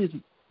a lot of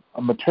these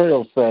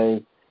materials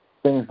say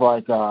things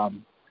like,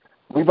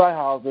 we buy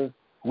houses,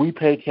 we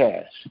pay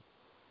cash,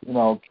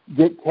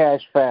 get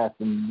cash fast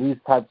and these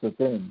types of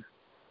things.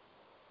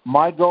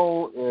 My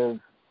goal is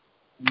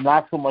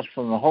not so much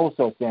from the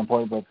wholesale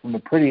standpoint, but from the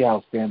pretty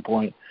house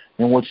standpoint,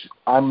 in which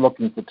I'm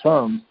looking for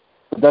terms,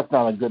 but that's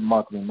not a good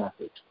marketing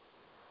message.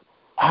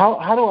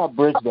 How do I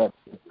bridge that?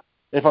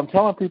 If I'm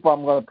telling people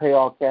I'm going to pay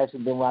all cash,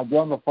 and then when I get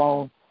on the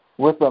phone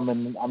with them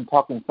and I'm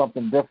talking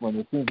something different,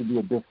 there seems to be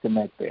a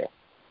disconnect there.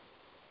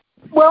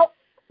 Well,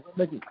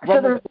 so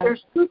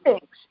there's two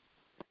things.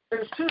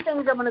 There's two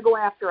things I'm going to go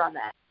after on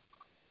that.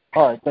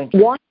 All right, thank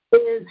you. One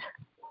is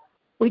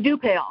we do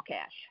pay all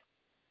cash.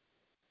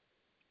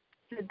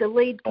 It's a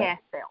delayed cash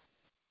sale.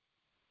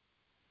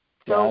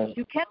 So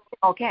you can pay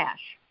all cash.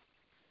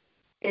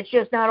 It's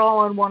just not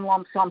all in one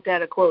lump sum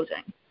at a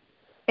closing.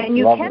 And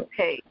you can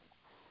pay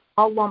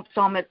a lump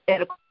sum at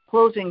a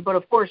closing, but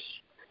of course,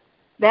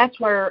 that's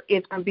where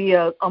it's going to be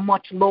a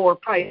much lower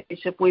price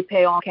if we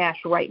pay all cash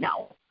right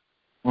now.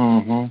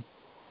 Mm-hmm.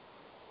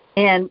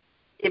 And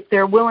if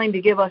they're willing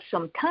to give us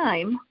some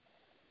time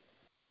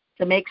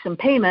to make some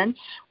payments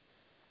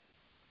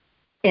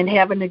and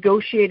have a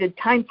negotiated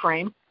time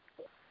frame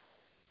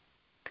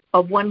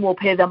of when we'll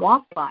pay them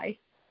off by,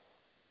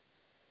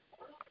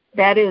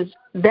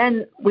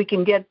 then we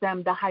can get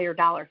them the higher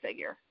dollar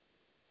figure.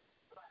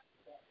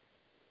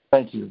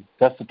 Thank you.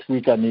 That's the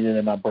tweak I needed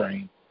in my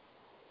brain.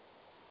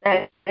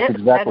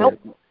 Exactly.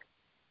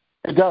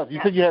 It does. You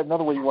said you had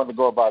another way you wanted to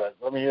go about it.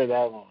 Let me hear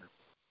that one.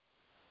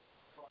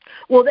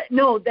 Well, that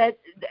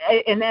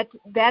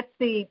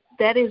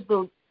is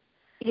the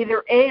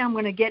either A, I'm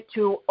going to get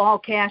to all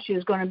cash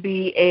is going to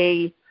be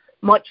a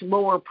much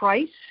lower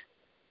price,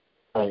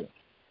 right?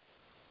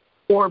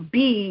 Or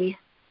B,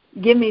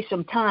 give me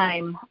some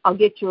time. I'll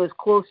get you as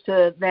close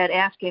to that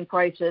asking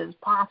price as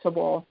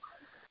possible,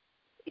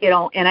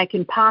 and I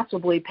can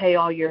possibly pay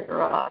all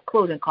your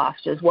closing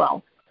costs as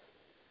well.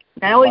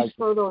 And I always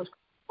throw those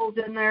codes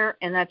in there,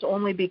 and that's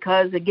only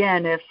because,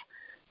 again,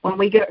 when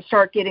we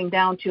start getting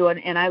down to it,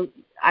 and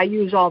I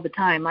use all the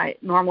time, I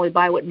normally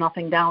buy with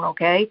nothing down,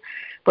 okay?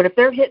 But if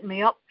they're hitting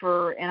me up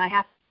and I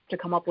have to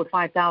come up with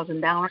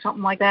 $5,000 down or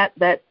something like that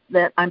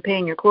I'm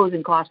paying your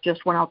closing costs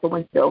just went out the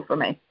window for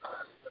me.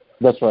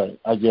 That's right.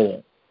 I get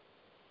it.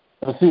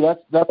 And see,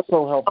 that's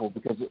so helpful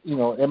because,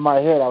 in my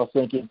head I was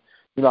thinking,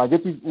 I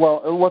get these,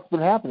 what's been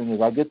happening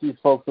is I get these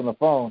folks on the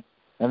phone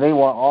and they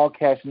want all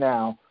cash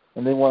now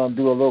and they want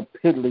to do a little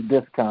piddly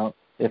discount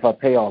if I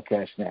pay all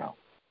cash now.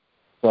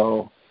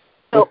 So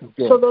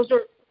those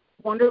are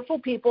wonderful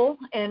people,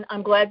 and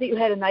I'm glad that you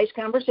had a nice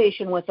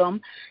conversation with them,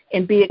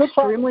 and be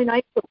extremely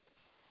nice to them,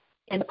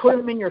 and put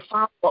them in your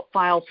follow-up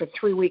file for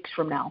 3 weeks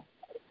from now.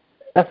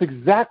 That's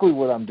exactly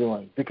what I'm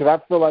doing, because I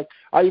feel like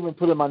I even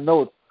put in my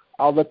notes,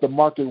 I'll let the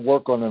market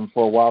work on them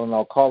for a while, and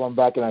I'll call them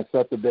back and I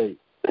set the date.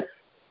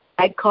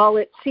 I'd call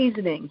it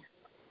seasoning.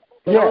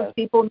 Those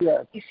people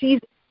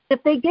season.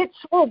 If they get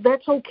sold,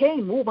 that's okay.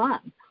 Move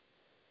on.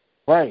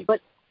 Right.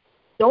 But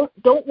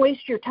don't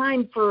waste your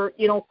time for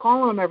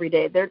calling them every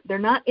day. They're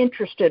not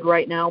interested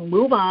right now.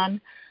 Move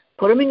on.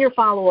 Put them in your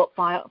follow-up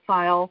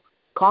file.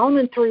 Call them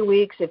in 3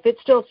 weeks. If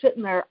it's still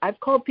sitting there, I've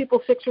called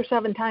people 6 or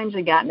 7 times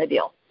and gotten a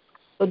deal.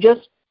 So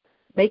just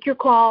make your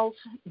calls,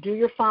 do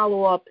your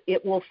follow-up.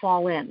 It will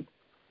fall in.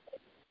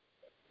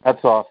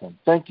 That's awesome.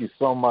 Thank you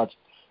so much.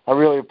 I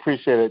really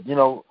appreciate it. You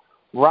know,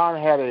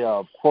 Ron had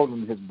a quote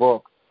in his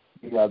book,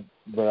 the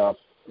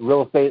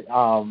Real Estate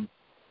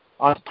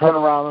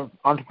Turnaround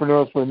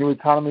Entrepreneurs for the New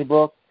Economy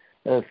book,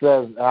 and it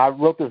says, and I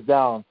wrote this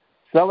down,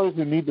 sellers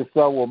who need to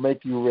sell will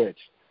make you rich.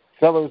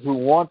 Sellers who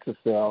want to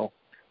sell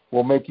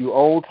will make you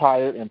old,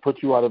 tired, and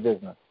put you out of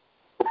business.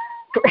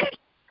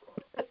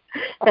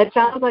 That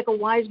sounds like a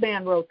wise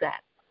man wrote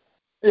that.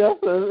 Yes,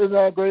 isn't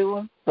that a great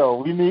one?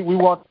 So we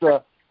want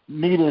the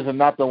needers and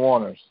not the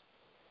wanters.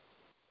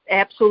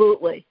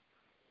 Absolutely.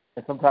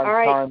 And sometimes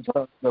time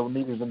turns the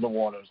needers into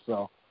wanters.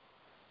 So,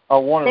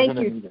 wanters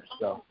into needers.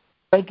 So,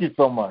 thank you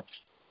so much.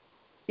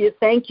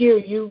 Thank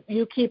you.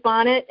 You keep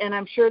on it, and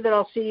I'm sure that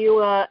I'll see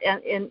you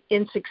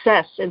in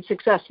success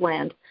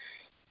land.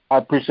 I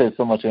appreciate it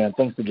so much, Ann.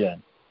 Thanks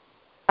again.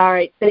 All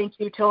right. Thank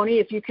you, Tony.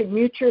 If you could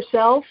mute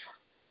yourself.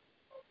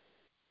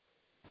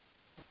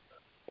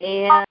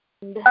 And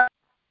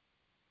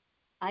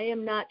I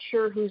am not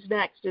sure who's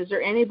next. Is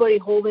there anybody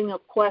holding a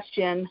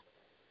question?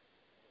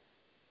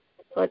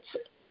 Let's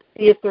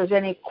see if there's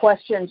any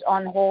questions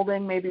on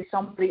holding. Maybe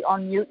somebody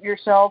unmute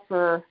yourself,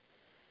 or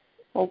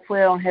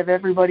hopefully I don't have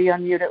everybody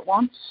unmute at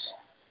once.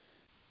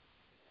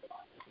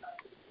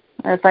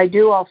 If I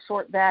do, I'll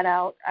sort that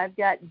out. I've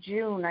got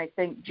June, I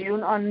think.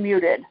 June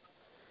unmuted.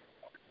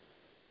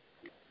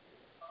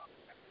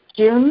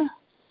 June?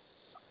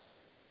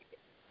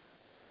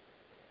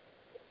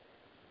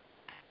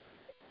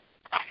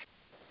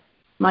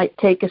 Might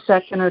take a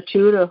second or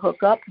two to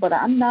hook up, but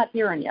I'm not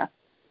hearing you.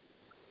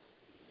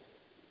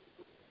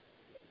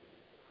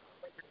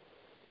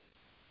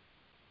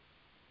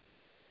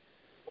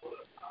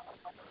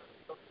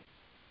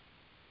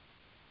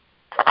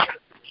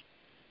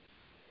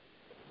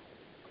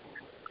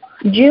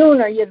 June,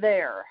 are you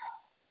there?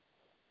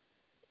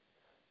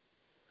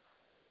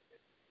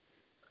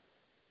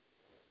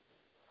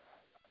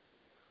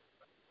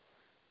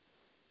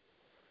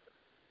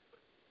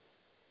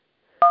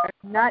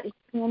 I'm not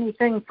hearing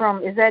anything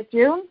from, is that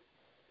June?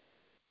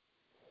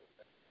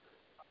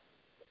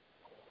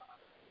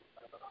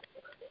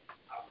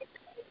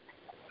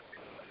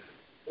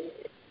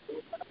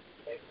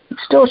 I'm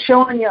still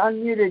showing you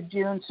unmuted,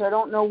 June, so I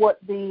don't know what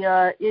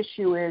the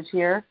issue is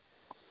here.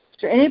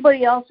 So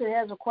anybody else that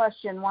has a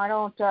question, why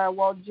don't,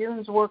 while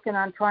June's working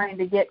on trying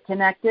to get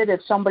connected, if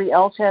somebody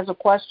else has a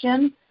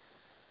question,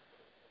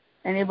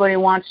 anybody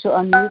wants to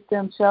unmute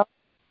themselves?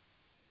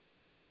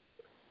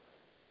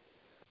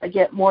 I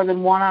get more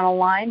than one on a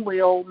line,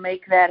 we'll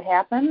make that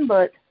happen.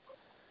 But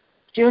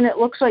June, it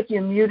looks like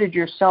you muted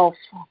yourself,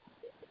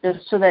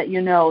 just so that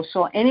you know.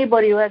 So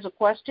anybody who has a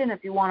question,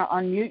 if you want to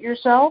unmute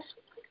yourself.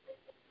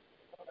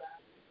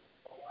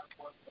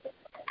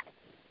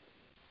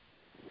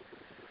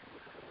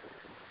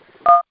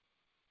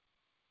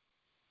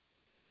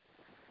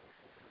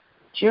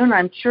 June,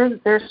 I'm sure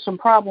that there's some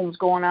problems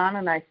going on,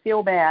 and I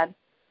feel bad,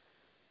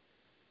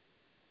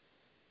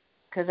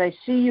 because I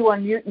see you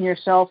unmuting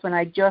yourself, and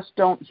I just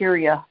don't hear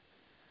you.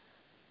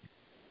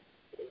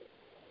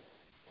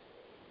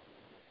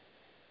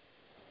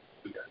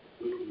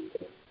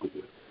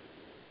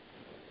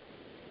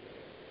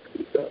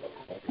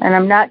 And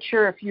I'm not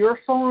sure if your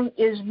phone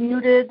is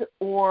muted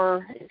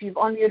or if you've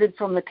unmuted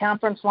from the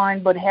conference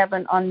line but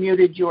haven't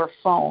unmuted your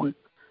phone.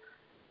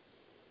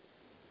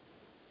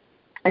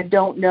 I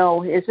don't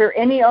know. Is there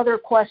any other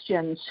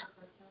questions?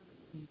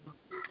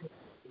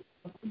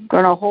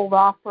 Going to hold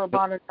off for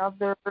about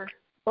another.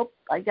 Oh,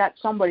 I got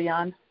somebody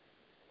on.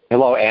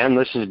 Hello, Ann.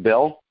 This is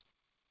Bill.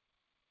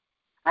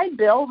 Hi,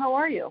 Bill. How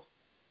are you?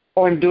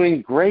 Oh, I'm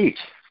doing great.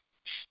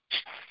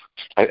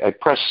 I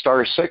pressed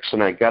 *6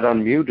 and I got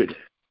unmuted.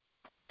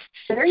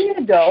 There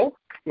you go.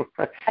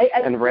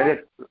 And read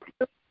it.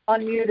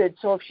 Unmuted.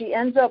 So if she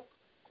ends up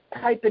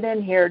typing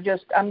in here,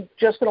 I'm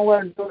just going to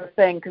let her do her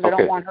thing, because I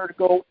don't want her to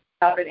go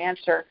without an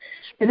answer.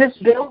 Is this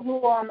Bill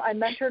who I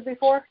mentored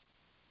before?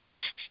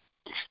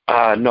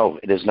 No,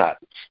 it is not.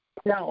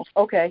 No.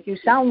 Okay. You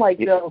sound like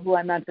Bill, who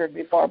I mentored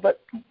before. But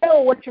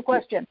Bill, what's your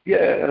question?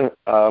 Yeah.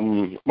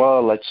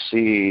 Well, let's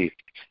see.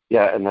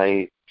 Yeah, and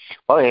I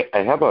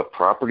have a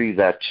property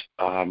that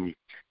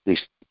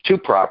these two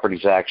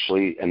properties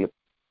actually, and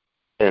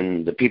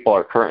the people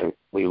are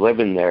currently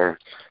living there.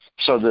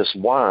 So this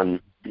one,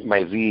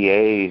 my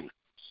VA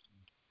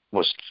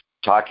was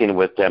talking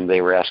with them.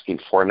 They were asking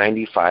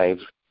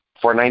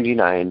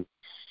 $499,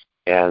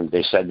 and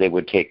they said they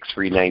would take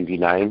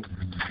 $399.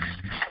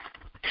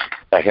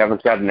 I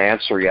haven't got an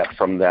answer yet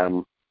from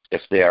them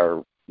if they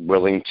are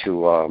willing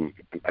to. I'm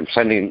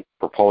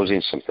proposing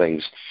some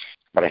things,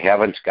 but I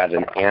haven't got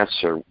an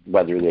answer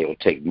whether they will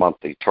take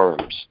monthly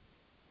terms.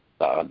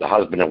 The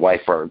husband and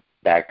wife are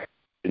back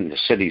in the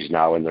cities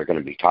now, and they're going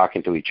to be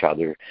talking to each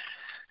other.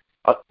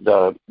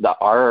 The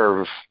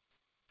ARV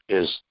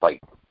is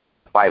like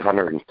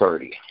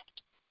 $530.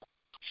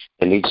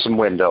 It needs some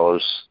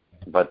windows,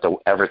 but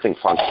everything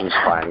functions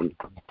fine.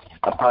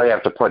 I'll probably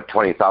have to put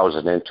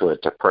 $20,000 into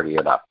it to pretty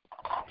it up.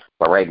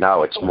 But right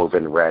now it's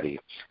move-in ready.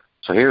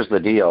 So here's the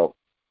deal.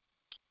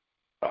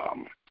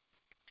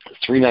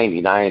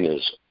 $399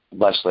 is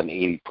less than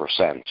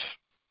 80%,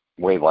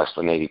 way less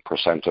than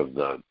 80% of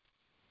the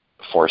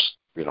force,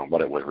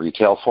 what it would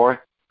retail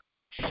for.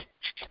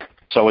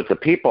 So with the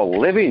people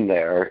living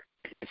there,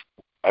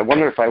 I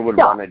wonder if I would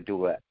want to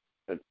do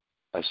an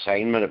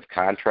assignment of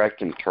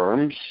contract and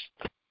terms,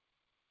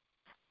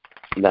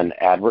 and then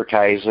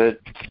advertise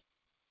it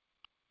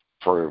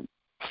for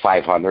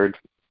 $500,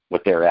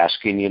 what they're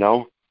asking,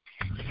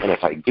 And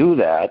if I do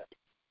that,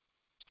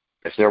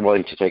 if they're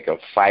willing to take a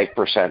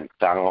 5%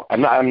 down,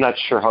 I'm not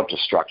sure how to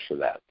structure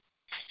that.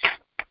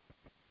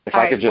 If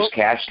I could just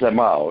cash them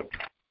out,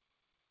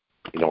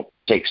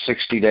 take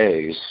 60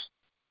 days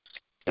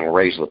and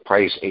raise the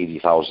price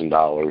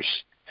 $80,000.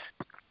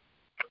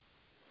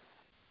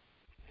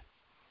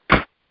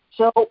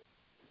 So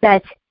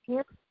that's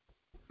here.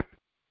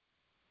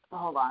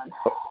 Hold on.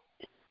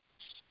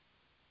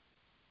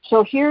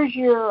 So here's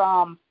your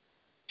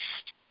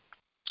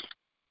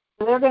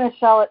they're going to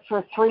sell it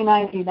for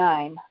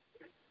 $399,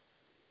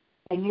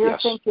 and you're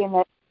thinking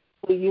that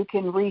you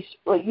can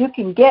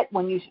get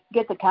when you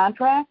get the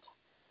contract,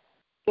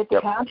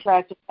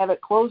 contract and have it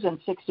close in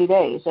 60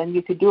 days, and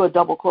you could do a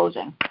double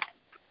closing.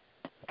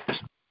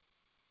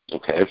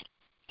 Okay.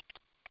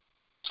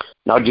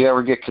 Now, do you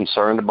ever get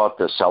concerned about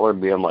the seller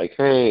being like,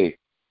 "Hey,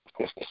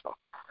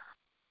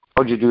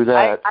 how'd you do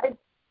that?"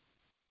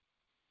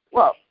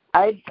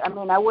 I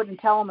wouldn't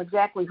tell them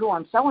exactly who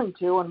I'm selling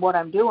to and what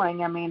I'm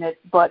doing.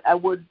 But I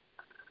would.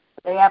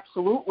 They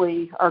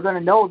absolutely are going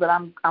to know that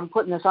I'm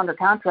putting this under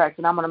contract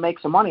and I'm going to make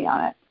some money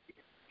on it.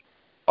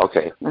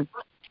 Okay.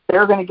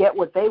 They're going to get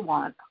what they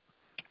want.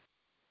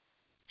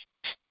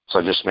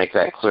 So just make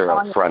that clear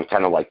up front,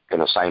 kind of like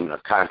an assignment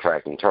of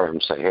contract and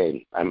terms. Say,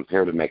 "Hey, I'm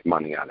here to make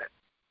money on it.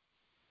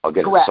 I'll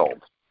get it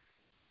sold."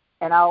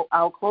 And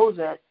I'll close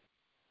it.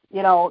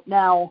 Now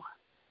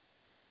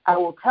I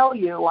will tell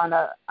you on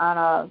a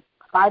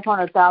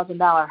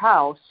 $500,000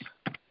 house,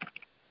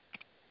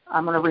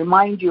 I'm going to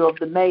remind you of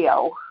the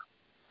Mayo,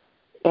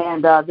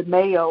 and the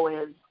Mayo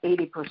is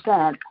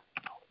 80%,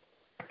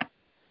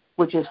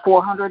 which is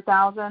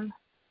 $400,000,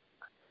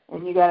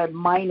 and you got to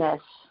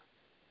minus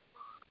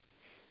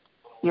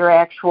your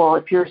actual.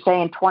 If you're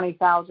saying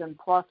 20,000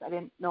 plus, I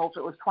didn't know if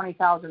it was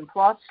 20,000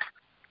 plus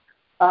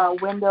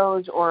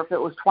windows or if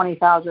it was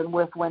 20,000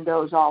 with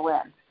windows all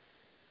in.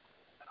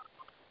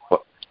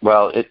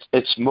 Well,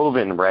 it's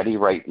move-in ready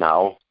right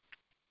now.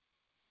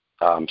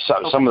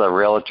 Some of the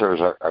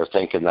realtors are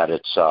thinking that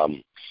it's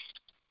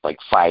like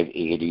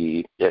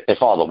 $580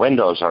 if all the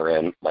windows are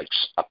in, like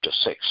up to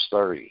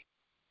 $630.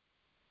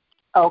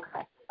 Okay,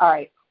 all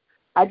right.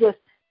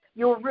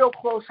 You were real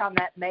close on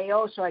that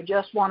Mayo, so I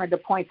just wanted to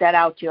point that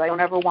out to you. I don't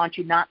ever want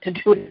you not to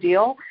do a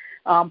deal,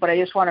 but I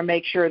just want to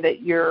make sure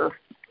that you're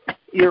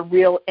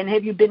real. And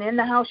have you been in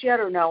the house yet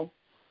or no?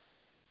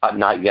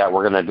 Not yet.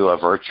 We're going to do a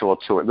virtual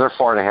tour. They're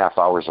 4.5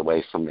 hours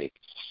away from me.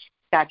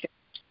 Gotcha.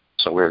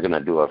 So we're going to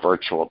do a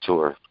virtual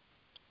tour.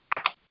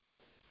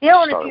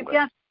 And if you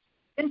get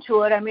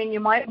into it,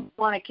 you might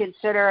want to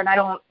consider, and I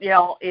don't,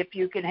 if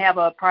you can have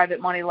a private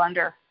money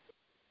lender.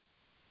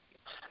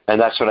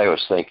 And that's what I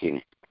was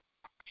thinking.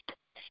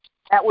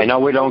 I know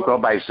we don't go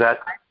by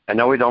Zestimate,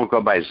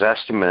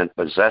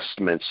 but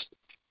Zestimate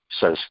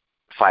says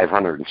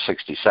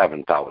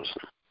 $567,000.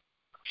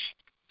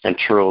 And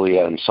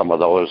Trulia and some of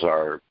those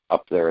are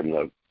up there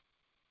in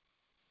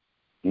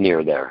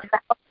near there.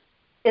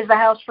 Is the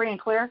house free and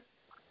clear?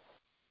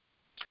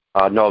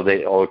 No,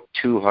 they owe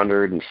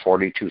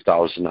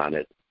 $242,000 on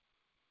it.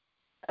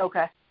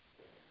 Okay.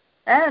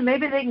 And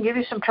maybe they can give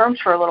you some terms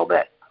for a little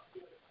bit.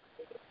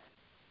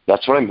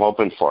 That's what I'm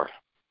hoping for.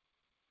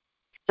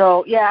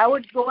 So I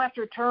would go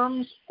after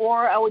terms,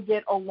 or I would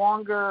get a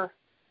longer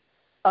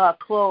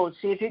close.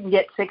 See if you can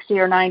get 60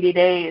 or 90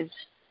 days,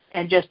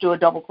 and just do a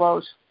double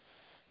close.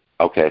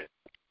 Okay.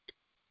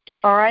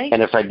 All right.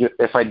 And if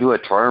I do a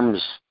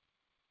terms,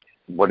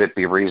 would it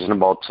be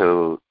reasonable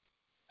to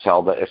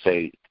tell that if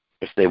they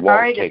won't all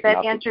right, take if that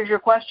nothing? Answers your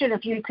question,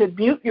 if you could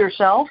mute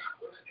yourself.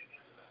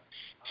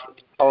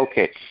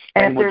 Okay.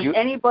 And if there's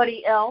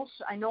anybody else,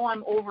 I know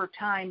I'm over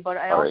time, but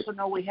I all also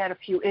know we had a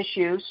few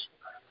issues.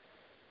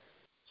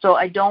 So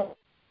I don't.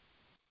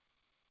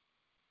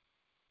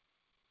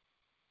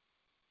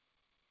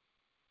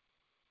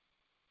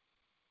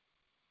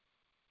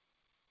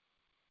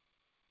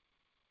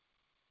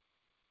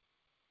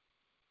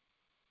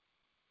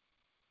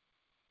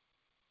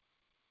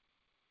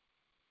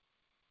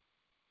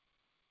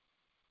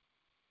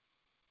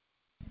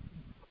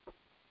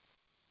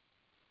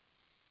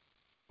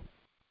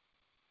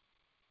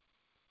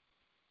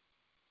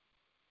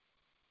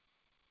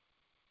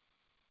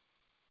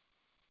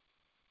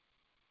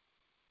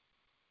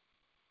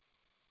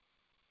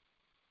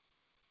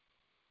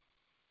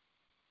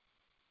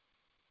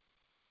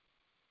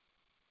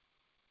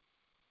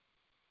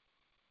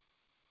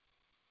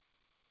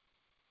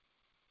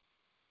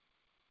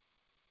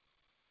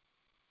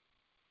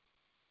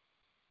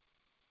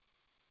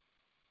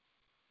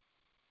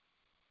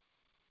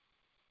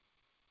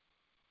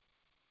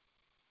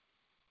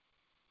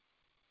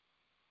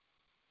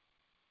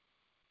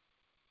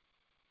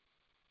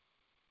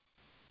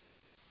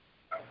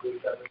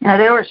 Now,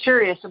 they were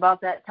serious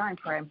about that time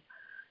frame.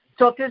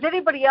 So if there's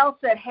anybody else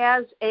that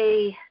has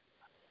a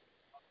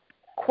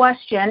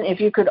question, if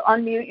you could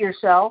unmute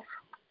yourself.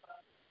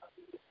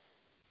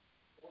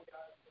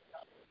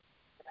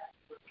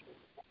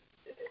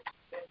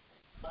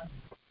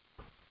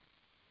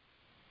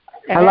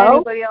 Hello?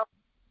 Anybody else?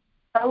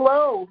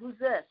 Hello, who's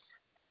this?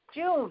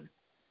 June.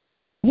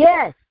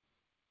 Yes.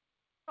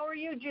 How are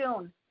you,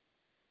 June?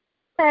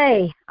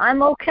 Hey,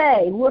 I'm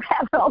okay. We're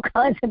having all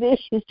kinds of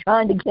issues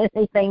trying to get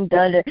anything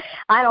done.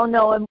 I don't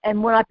know.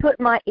 And when I put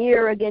my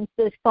ear against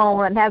this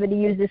phone, I'm having to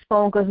use this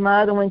phone because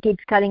my other one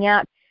keeps cutting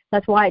out.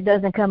 That's why it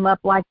doesn't come up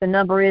like the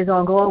number is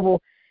on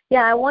Global.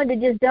 Yeah, I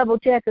wanted to just double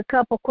check a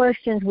couple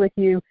questions with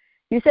you.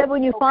 You said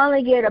when you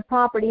finally get a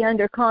property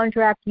under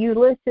contract, you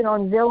list it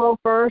on Zillow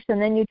first,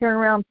 and then you turn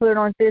around and put it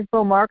on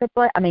Facebook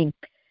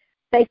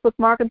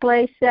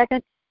Marketplace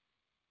second?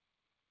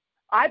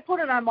 I put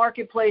it on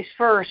Marketplace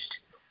first,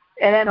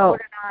 and then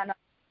put it on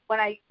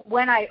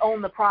when I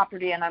own the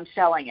property and I'm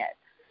selling it.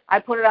 I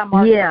put it on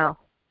Marketplace. Yeah.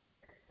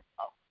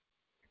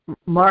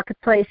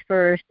 Marketplace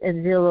first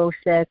and Zillow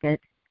second.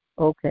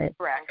 Okay.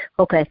 Correct.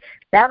 Okay.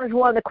 That was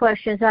one of the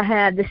questions I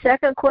had. The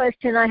second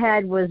question I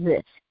had was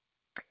this.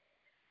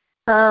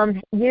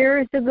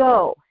 Years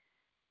ago,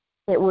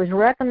 it was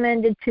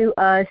recommended to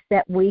us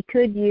that we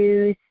could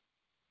use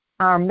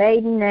our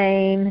maiden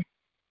name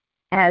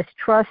as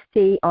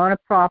trustee on a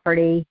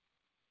property,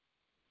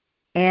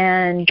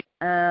 and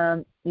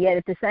yet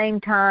at the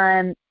same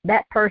time,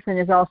 that person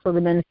is also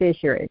the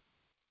beneficiary.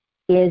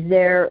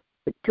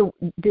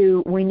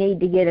 Do we need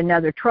to get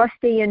another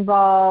trustee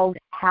involved?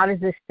 How does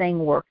this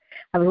thing work?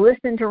 I was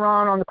listening to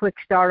Ron on the Quick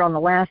Start on the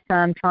last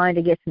time, trying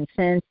to get some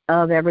sense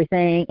of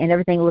everything, and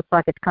everything looks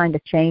like it's kind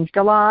of changed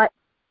a lot.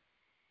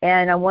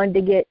 And I wanted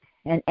to get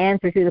an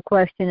answer to the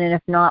question, and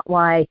if not,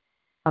 why,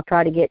 I'll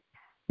try to get,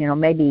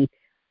 maybe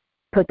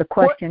put the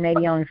question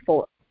maybe on the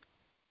floor.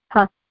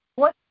 Huh?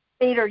 What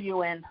state are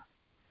you in?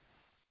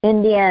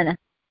 Indiana.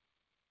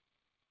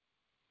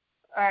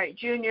 All right,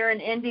 June, you're in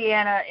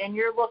Indiana, and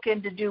you're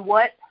looking to do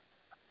what?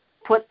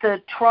 Put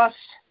the trust?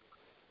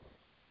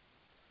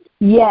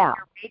 Yeah,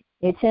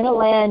 it's in a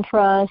land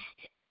trust,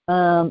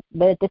 but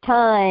at the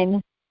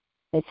time,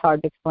 it's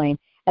hard to explain.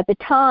 At the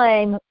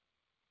time,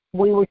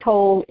 we were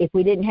told if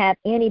we didn't have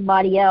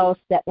anybody else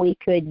that we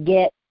could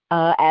get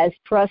as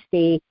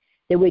trustee,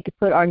 that we could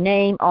put our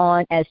name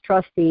on as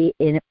trustee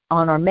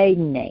on our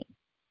maiden name.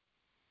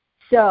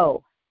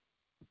 So,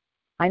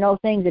 I know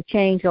things have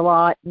changed a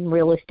lot in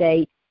real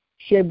estate.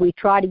 Should we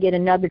try to get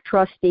another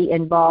trustee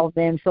involved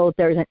then so that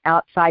there's an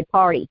outside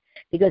party?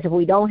 Because if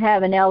we don't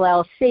have an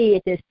LLC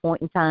at this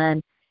point in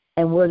time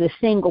and we're the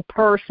single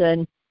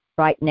person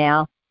right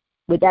now,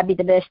 would that be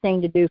the best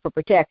thing to do for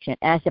protection,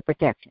 asset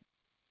protection?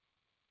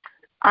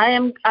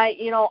 I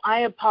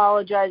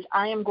apologize.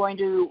 I'm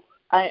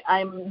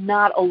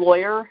not a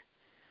lawyer,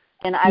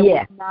 and I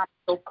would not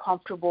feel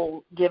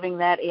comfortable giving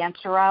that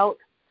answer out.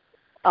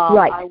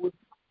 Right. I would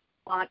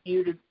want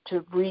you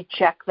to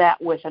recheck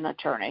that with an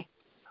attorney.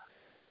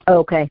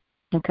 Okay.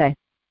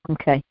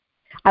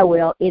 I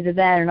will. Either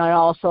that, and I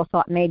also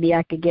thought maybe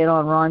I could get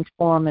on Ron's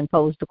forum and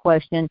pose the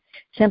question,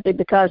 simply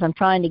because I'm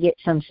trying to get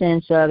some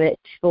sense of it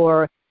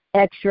for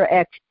extra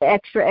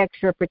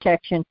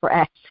protection for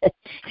assets,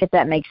 if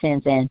that makes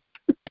sense, Ann.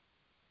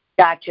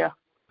 Gotcha.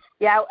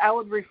 Yeah, I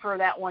would refer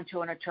that one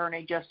to an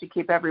attorney just to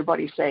keep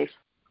everybody safe.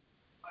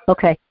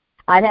 Okay.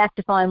 I'd have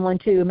to find one,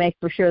 too, to make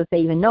for sure that they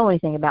even know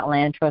anything about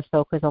land trust,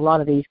 though, because a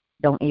lot of these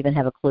don't even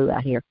have a clue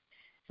out here.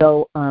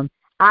 So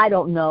I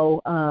don't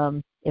know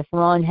if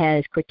Ron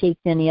has critiqued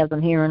any of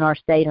them here in our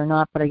state or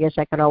not, but I guess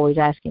I could always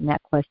ask him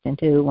that question,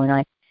 too, when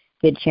I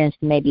get a chance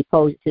to maybe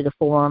pose it to the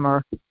forum.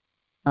 Or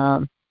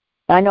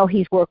I know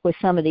he's worked with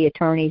some of the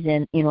attorneys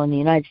in the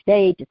United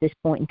States at this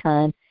point in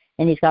time,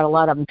 and he's got a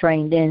lot of them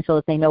trained in so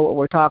that they know what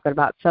we're talking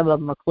about. Some of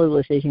them are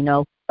clueless, as you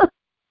know.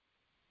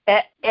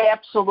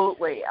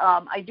 Absolutely.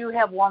 I do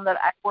have one that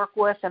I work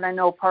with, and I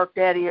know Park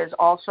Daddy is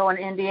also in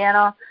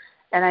Indiana,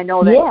 and I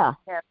know that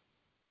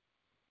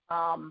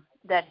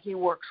that he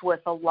works with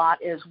a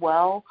lot as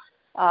well.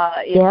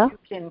 If you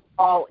can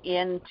call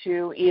in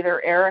to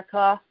either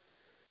Erica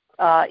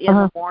in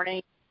the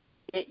morning,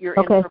 get your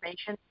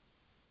information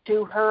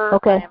to her.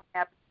 I am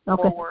happy to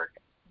forward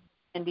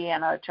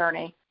Indiana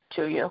attorney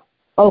to you.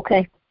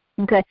 Okay.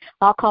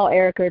 I'll call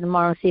Erica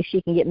tomorrow and see if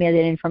she can get me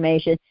that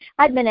information.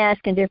 I've been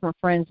asking different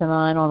friends of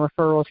mine on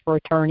referrals for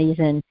attorneys,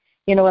 and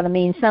you know what I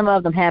mean? Some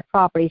of them have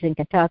properties in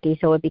Kentucky,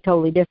 so it'd be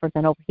totally different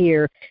than over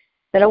here.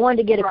 But I wanted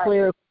to get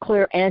a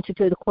clear answer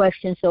to the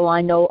question so I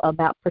know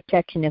about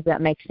protection, if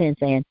that makes sense,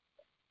 Ann.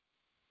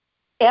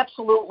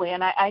 Absolutely.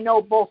 And I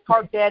know both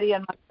Park Daddy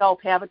and myself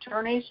have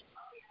attorneys.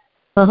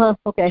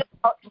 Okay.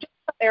 Just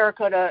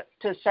Erica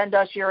to send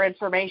us your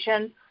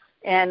information,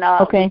 and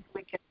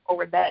we can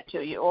forward that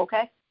to you,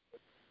 okay?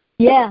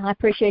 Yeah, I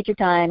appreciate your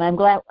time. I'm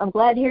glad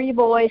to hear your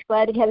voice.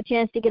 Glad to have a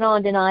chance to get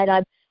on tonight.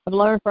 I've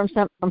learned from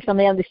some of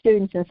the other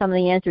students and some of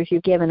the answers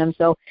you've given them.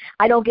 So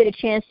I don't get a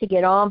chance to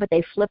get on, but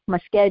they flipped my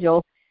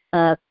schedule.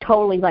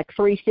 totally like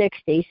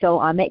 360. So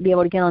I may be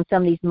able to get on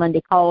some of these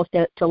Monday calls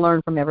to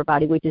learn from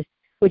everybody, which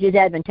is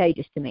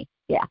advantageous to me.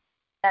 Yeah.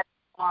 That's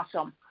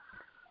awesome.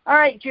 All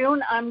right,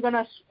 June, I'm going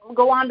to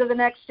go on to the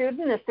next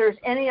student. If there's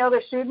any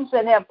other students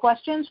that have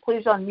questions,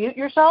 please unmute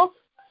yourself.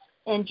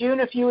 And June,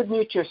 if you would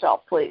mute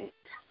yourself, please.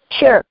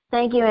 Sure.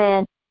 Thank you,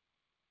 Ann.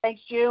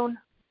 Thanks, June.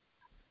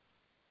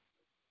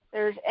 If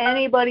there's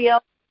anybody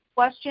else with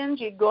questions,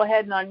 you can go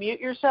ahead and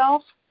unmute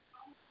yourself.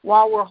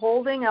 While we're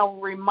holding, I'll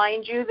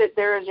remind you that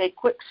there is a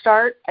quick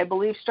start, I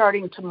believe,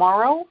 starting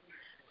tomorrow.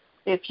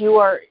 If you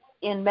are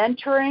in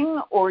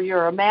mentoring or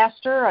you're a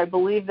master, I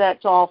believe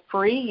that's all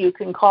free. You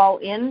can call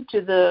in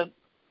to the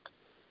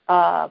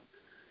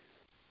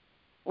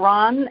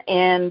Ron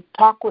and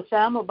talk with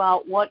them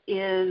about what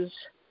is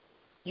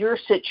your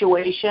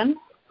situation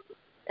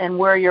and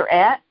where you're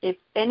at. If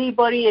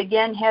anybody,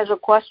 again, has a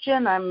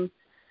question, I'm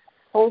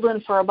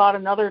holding for about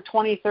another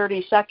 20,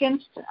 30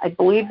 seconds. I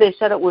believe they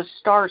said it was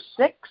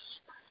 *6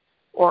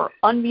 or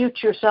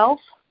unmute yourself.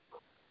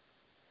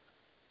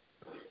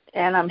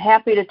 And I'm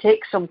happy to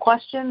take some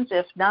questions.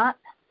 If not,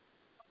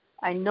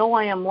 I know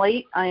I am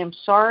late. I am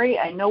sorry.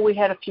 I know we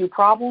had a few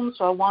problems,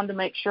 so I wanted to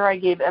make sure I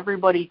gave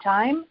everybody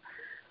time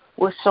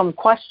with some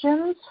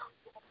questions.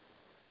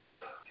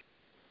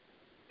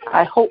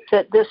 I hope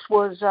that this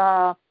was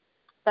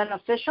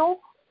beneficial.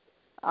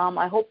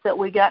 I hope that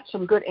we got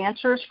some good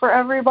answers for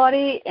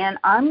everybody, and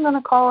I'm going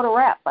to call it a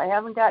wrap. I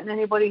haven't gotten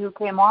anybody who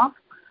came off.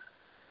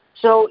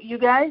 So you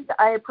guys,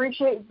 I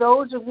appreciate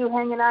those of you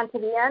hanging on to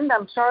the end.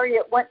 I'm sorry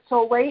it went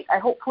so late.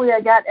 Hopefully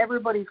I got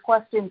everybody's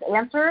questions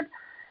answered.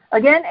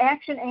 Again,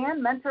 Action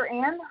Ann, Mentor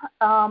Ann,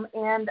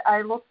 and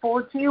I look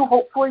forward to you.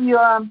 Hopefully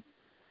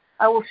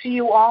I will see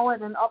you all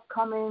at an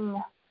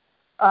upcoming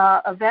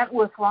event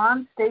with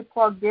Ron. Stay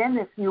plugged in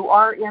if you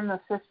are in the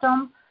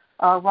system.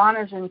 Ron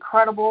is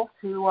incredible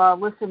to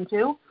listen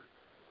to.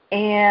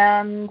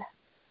 And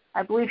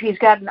I believe he's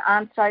got an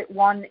on-site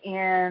one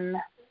in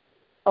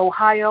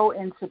Ohio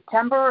in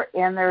September,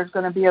 and there's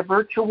going to be a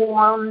virtual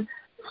one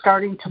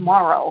starting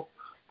tomorrow.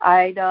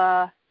 I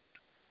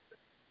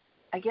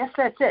guess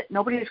that's it.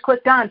 Nobody's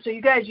clicked on. So you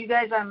guys,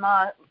 I'm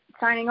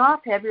signing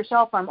off.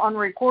 I'm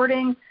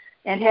unrecording,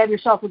 and have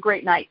yourself a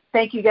great night.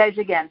 Thank you guys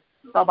again.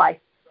 Bye-bye.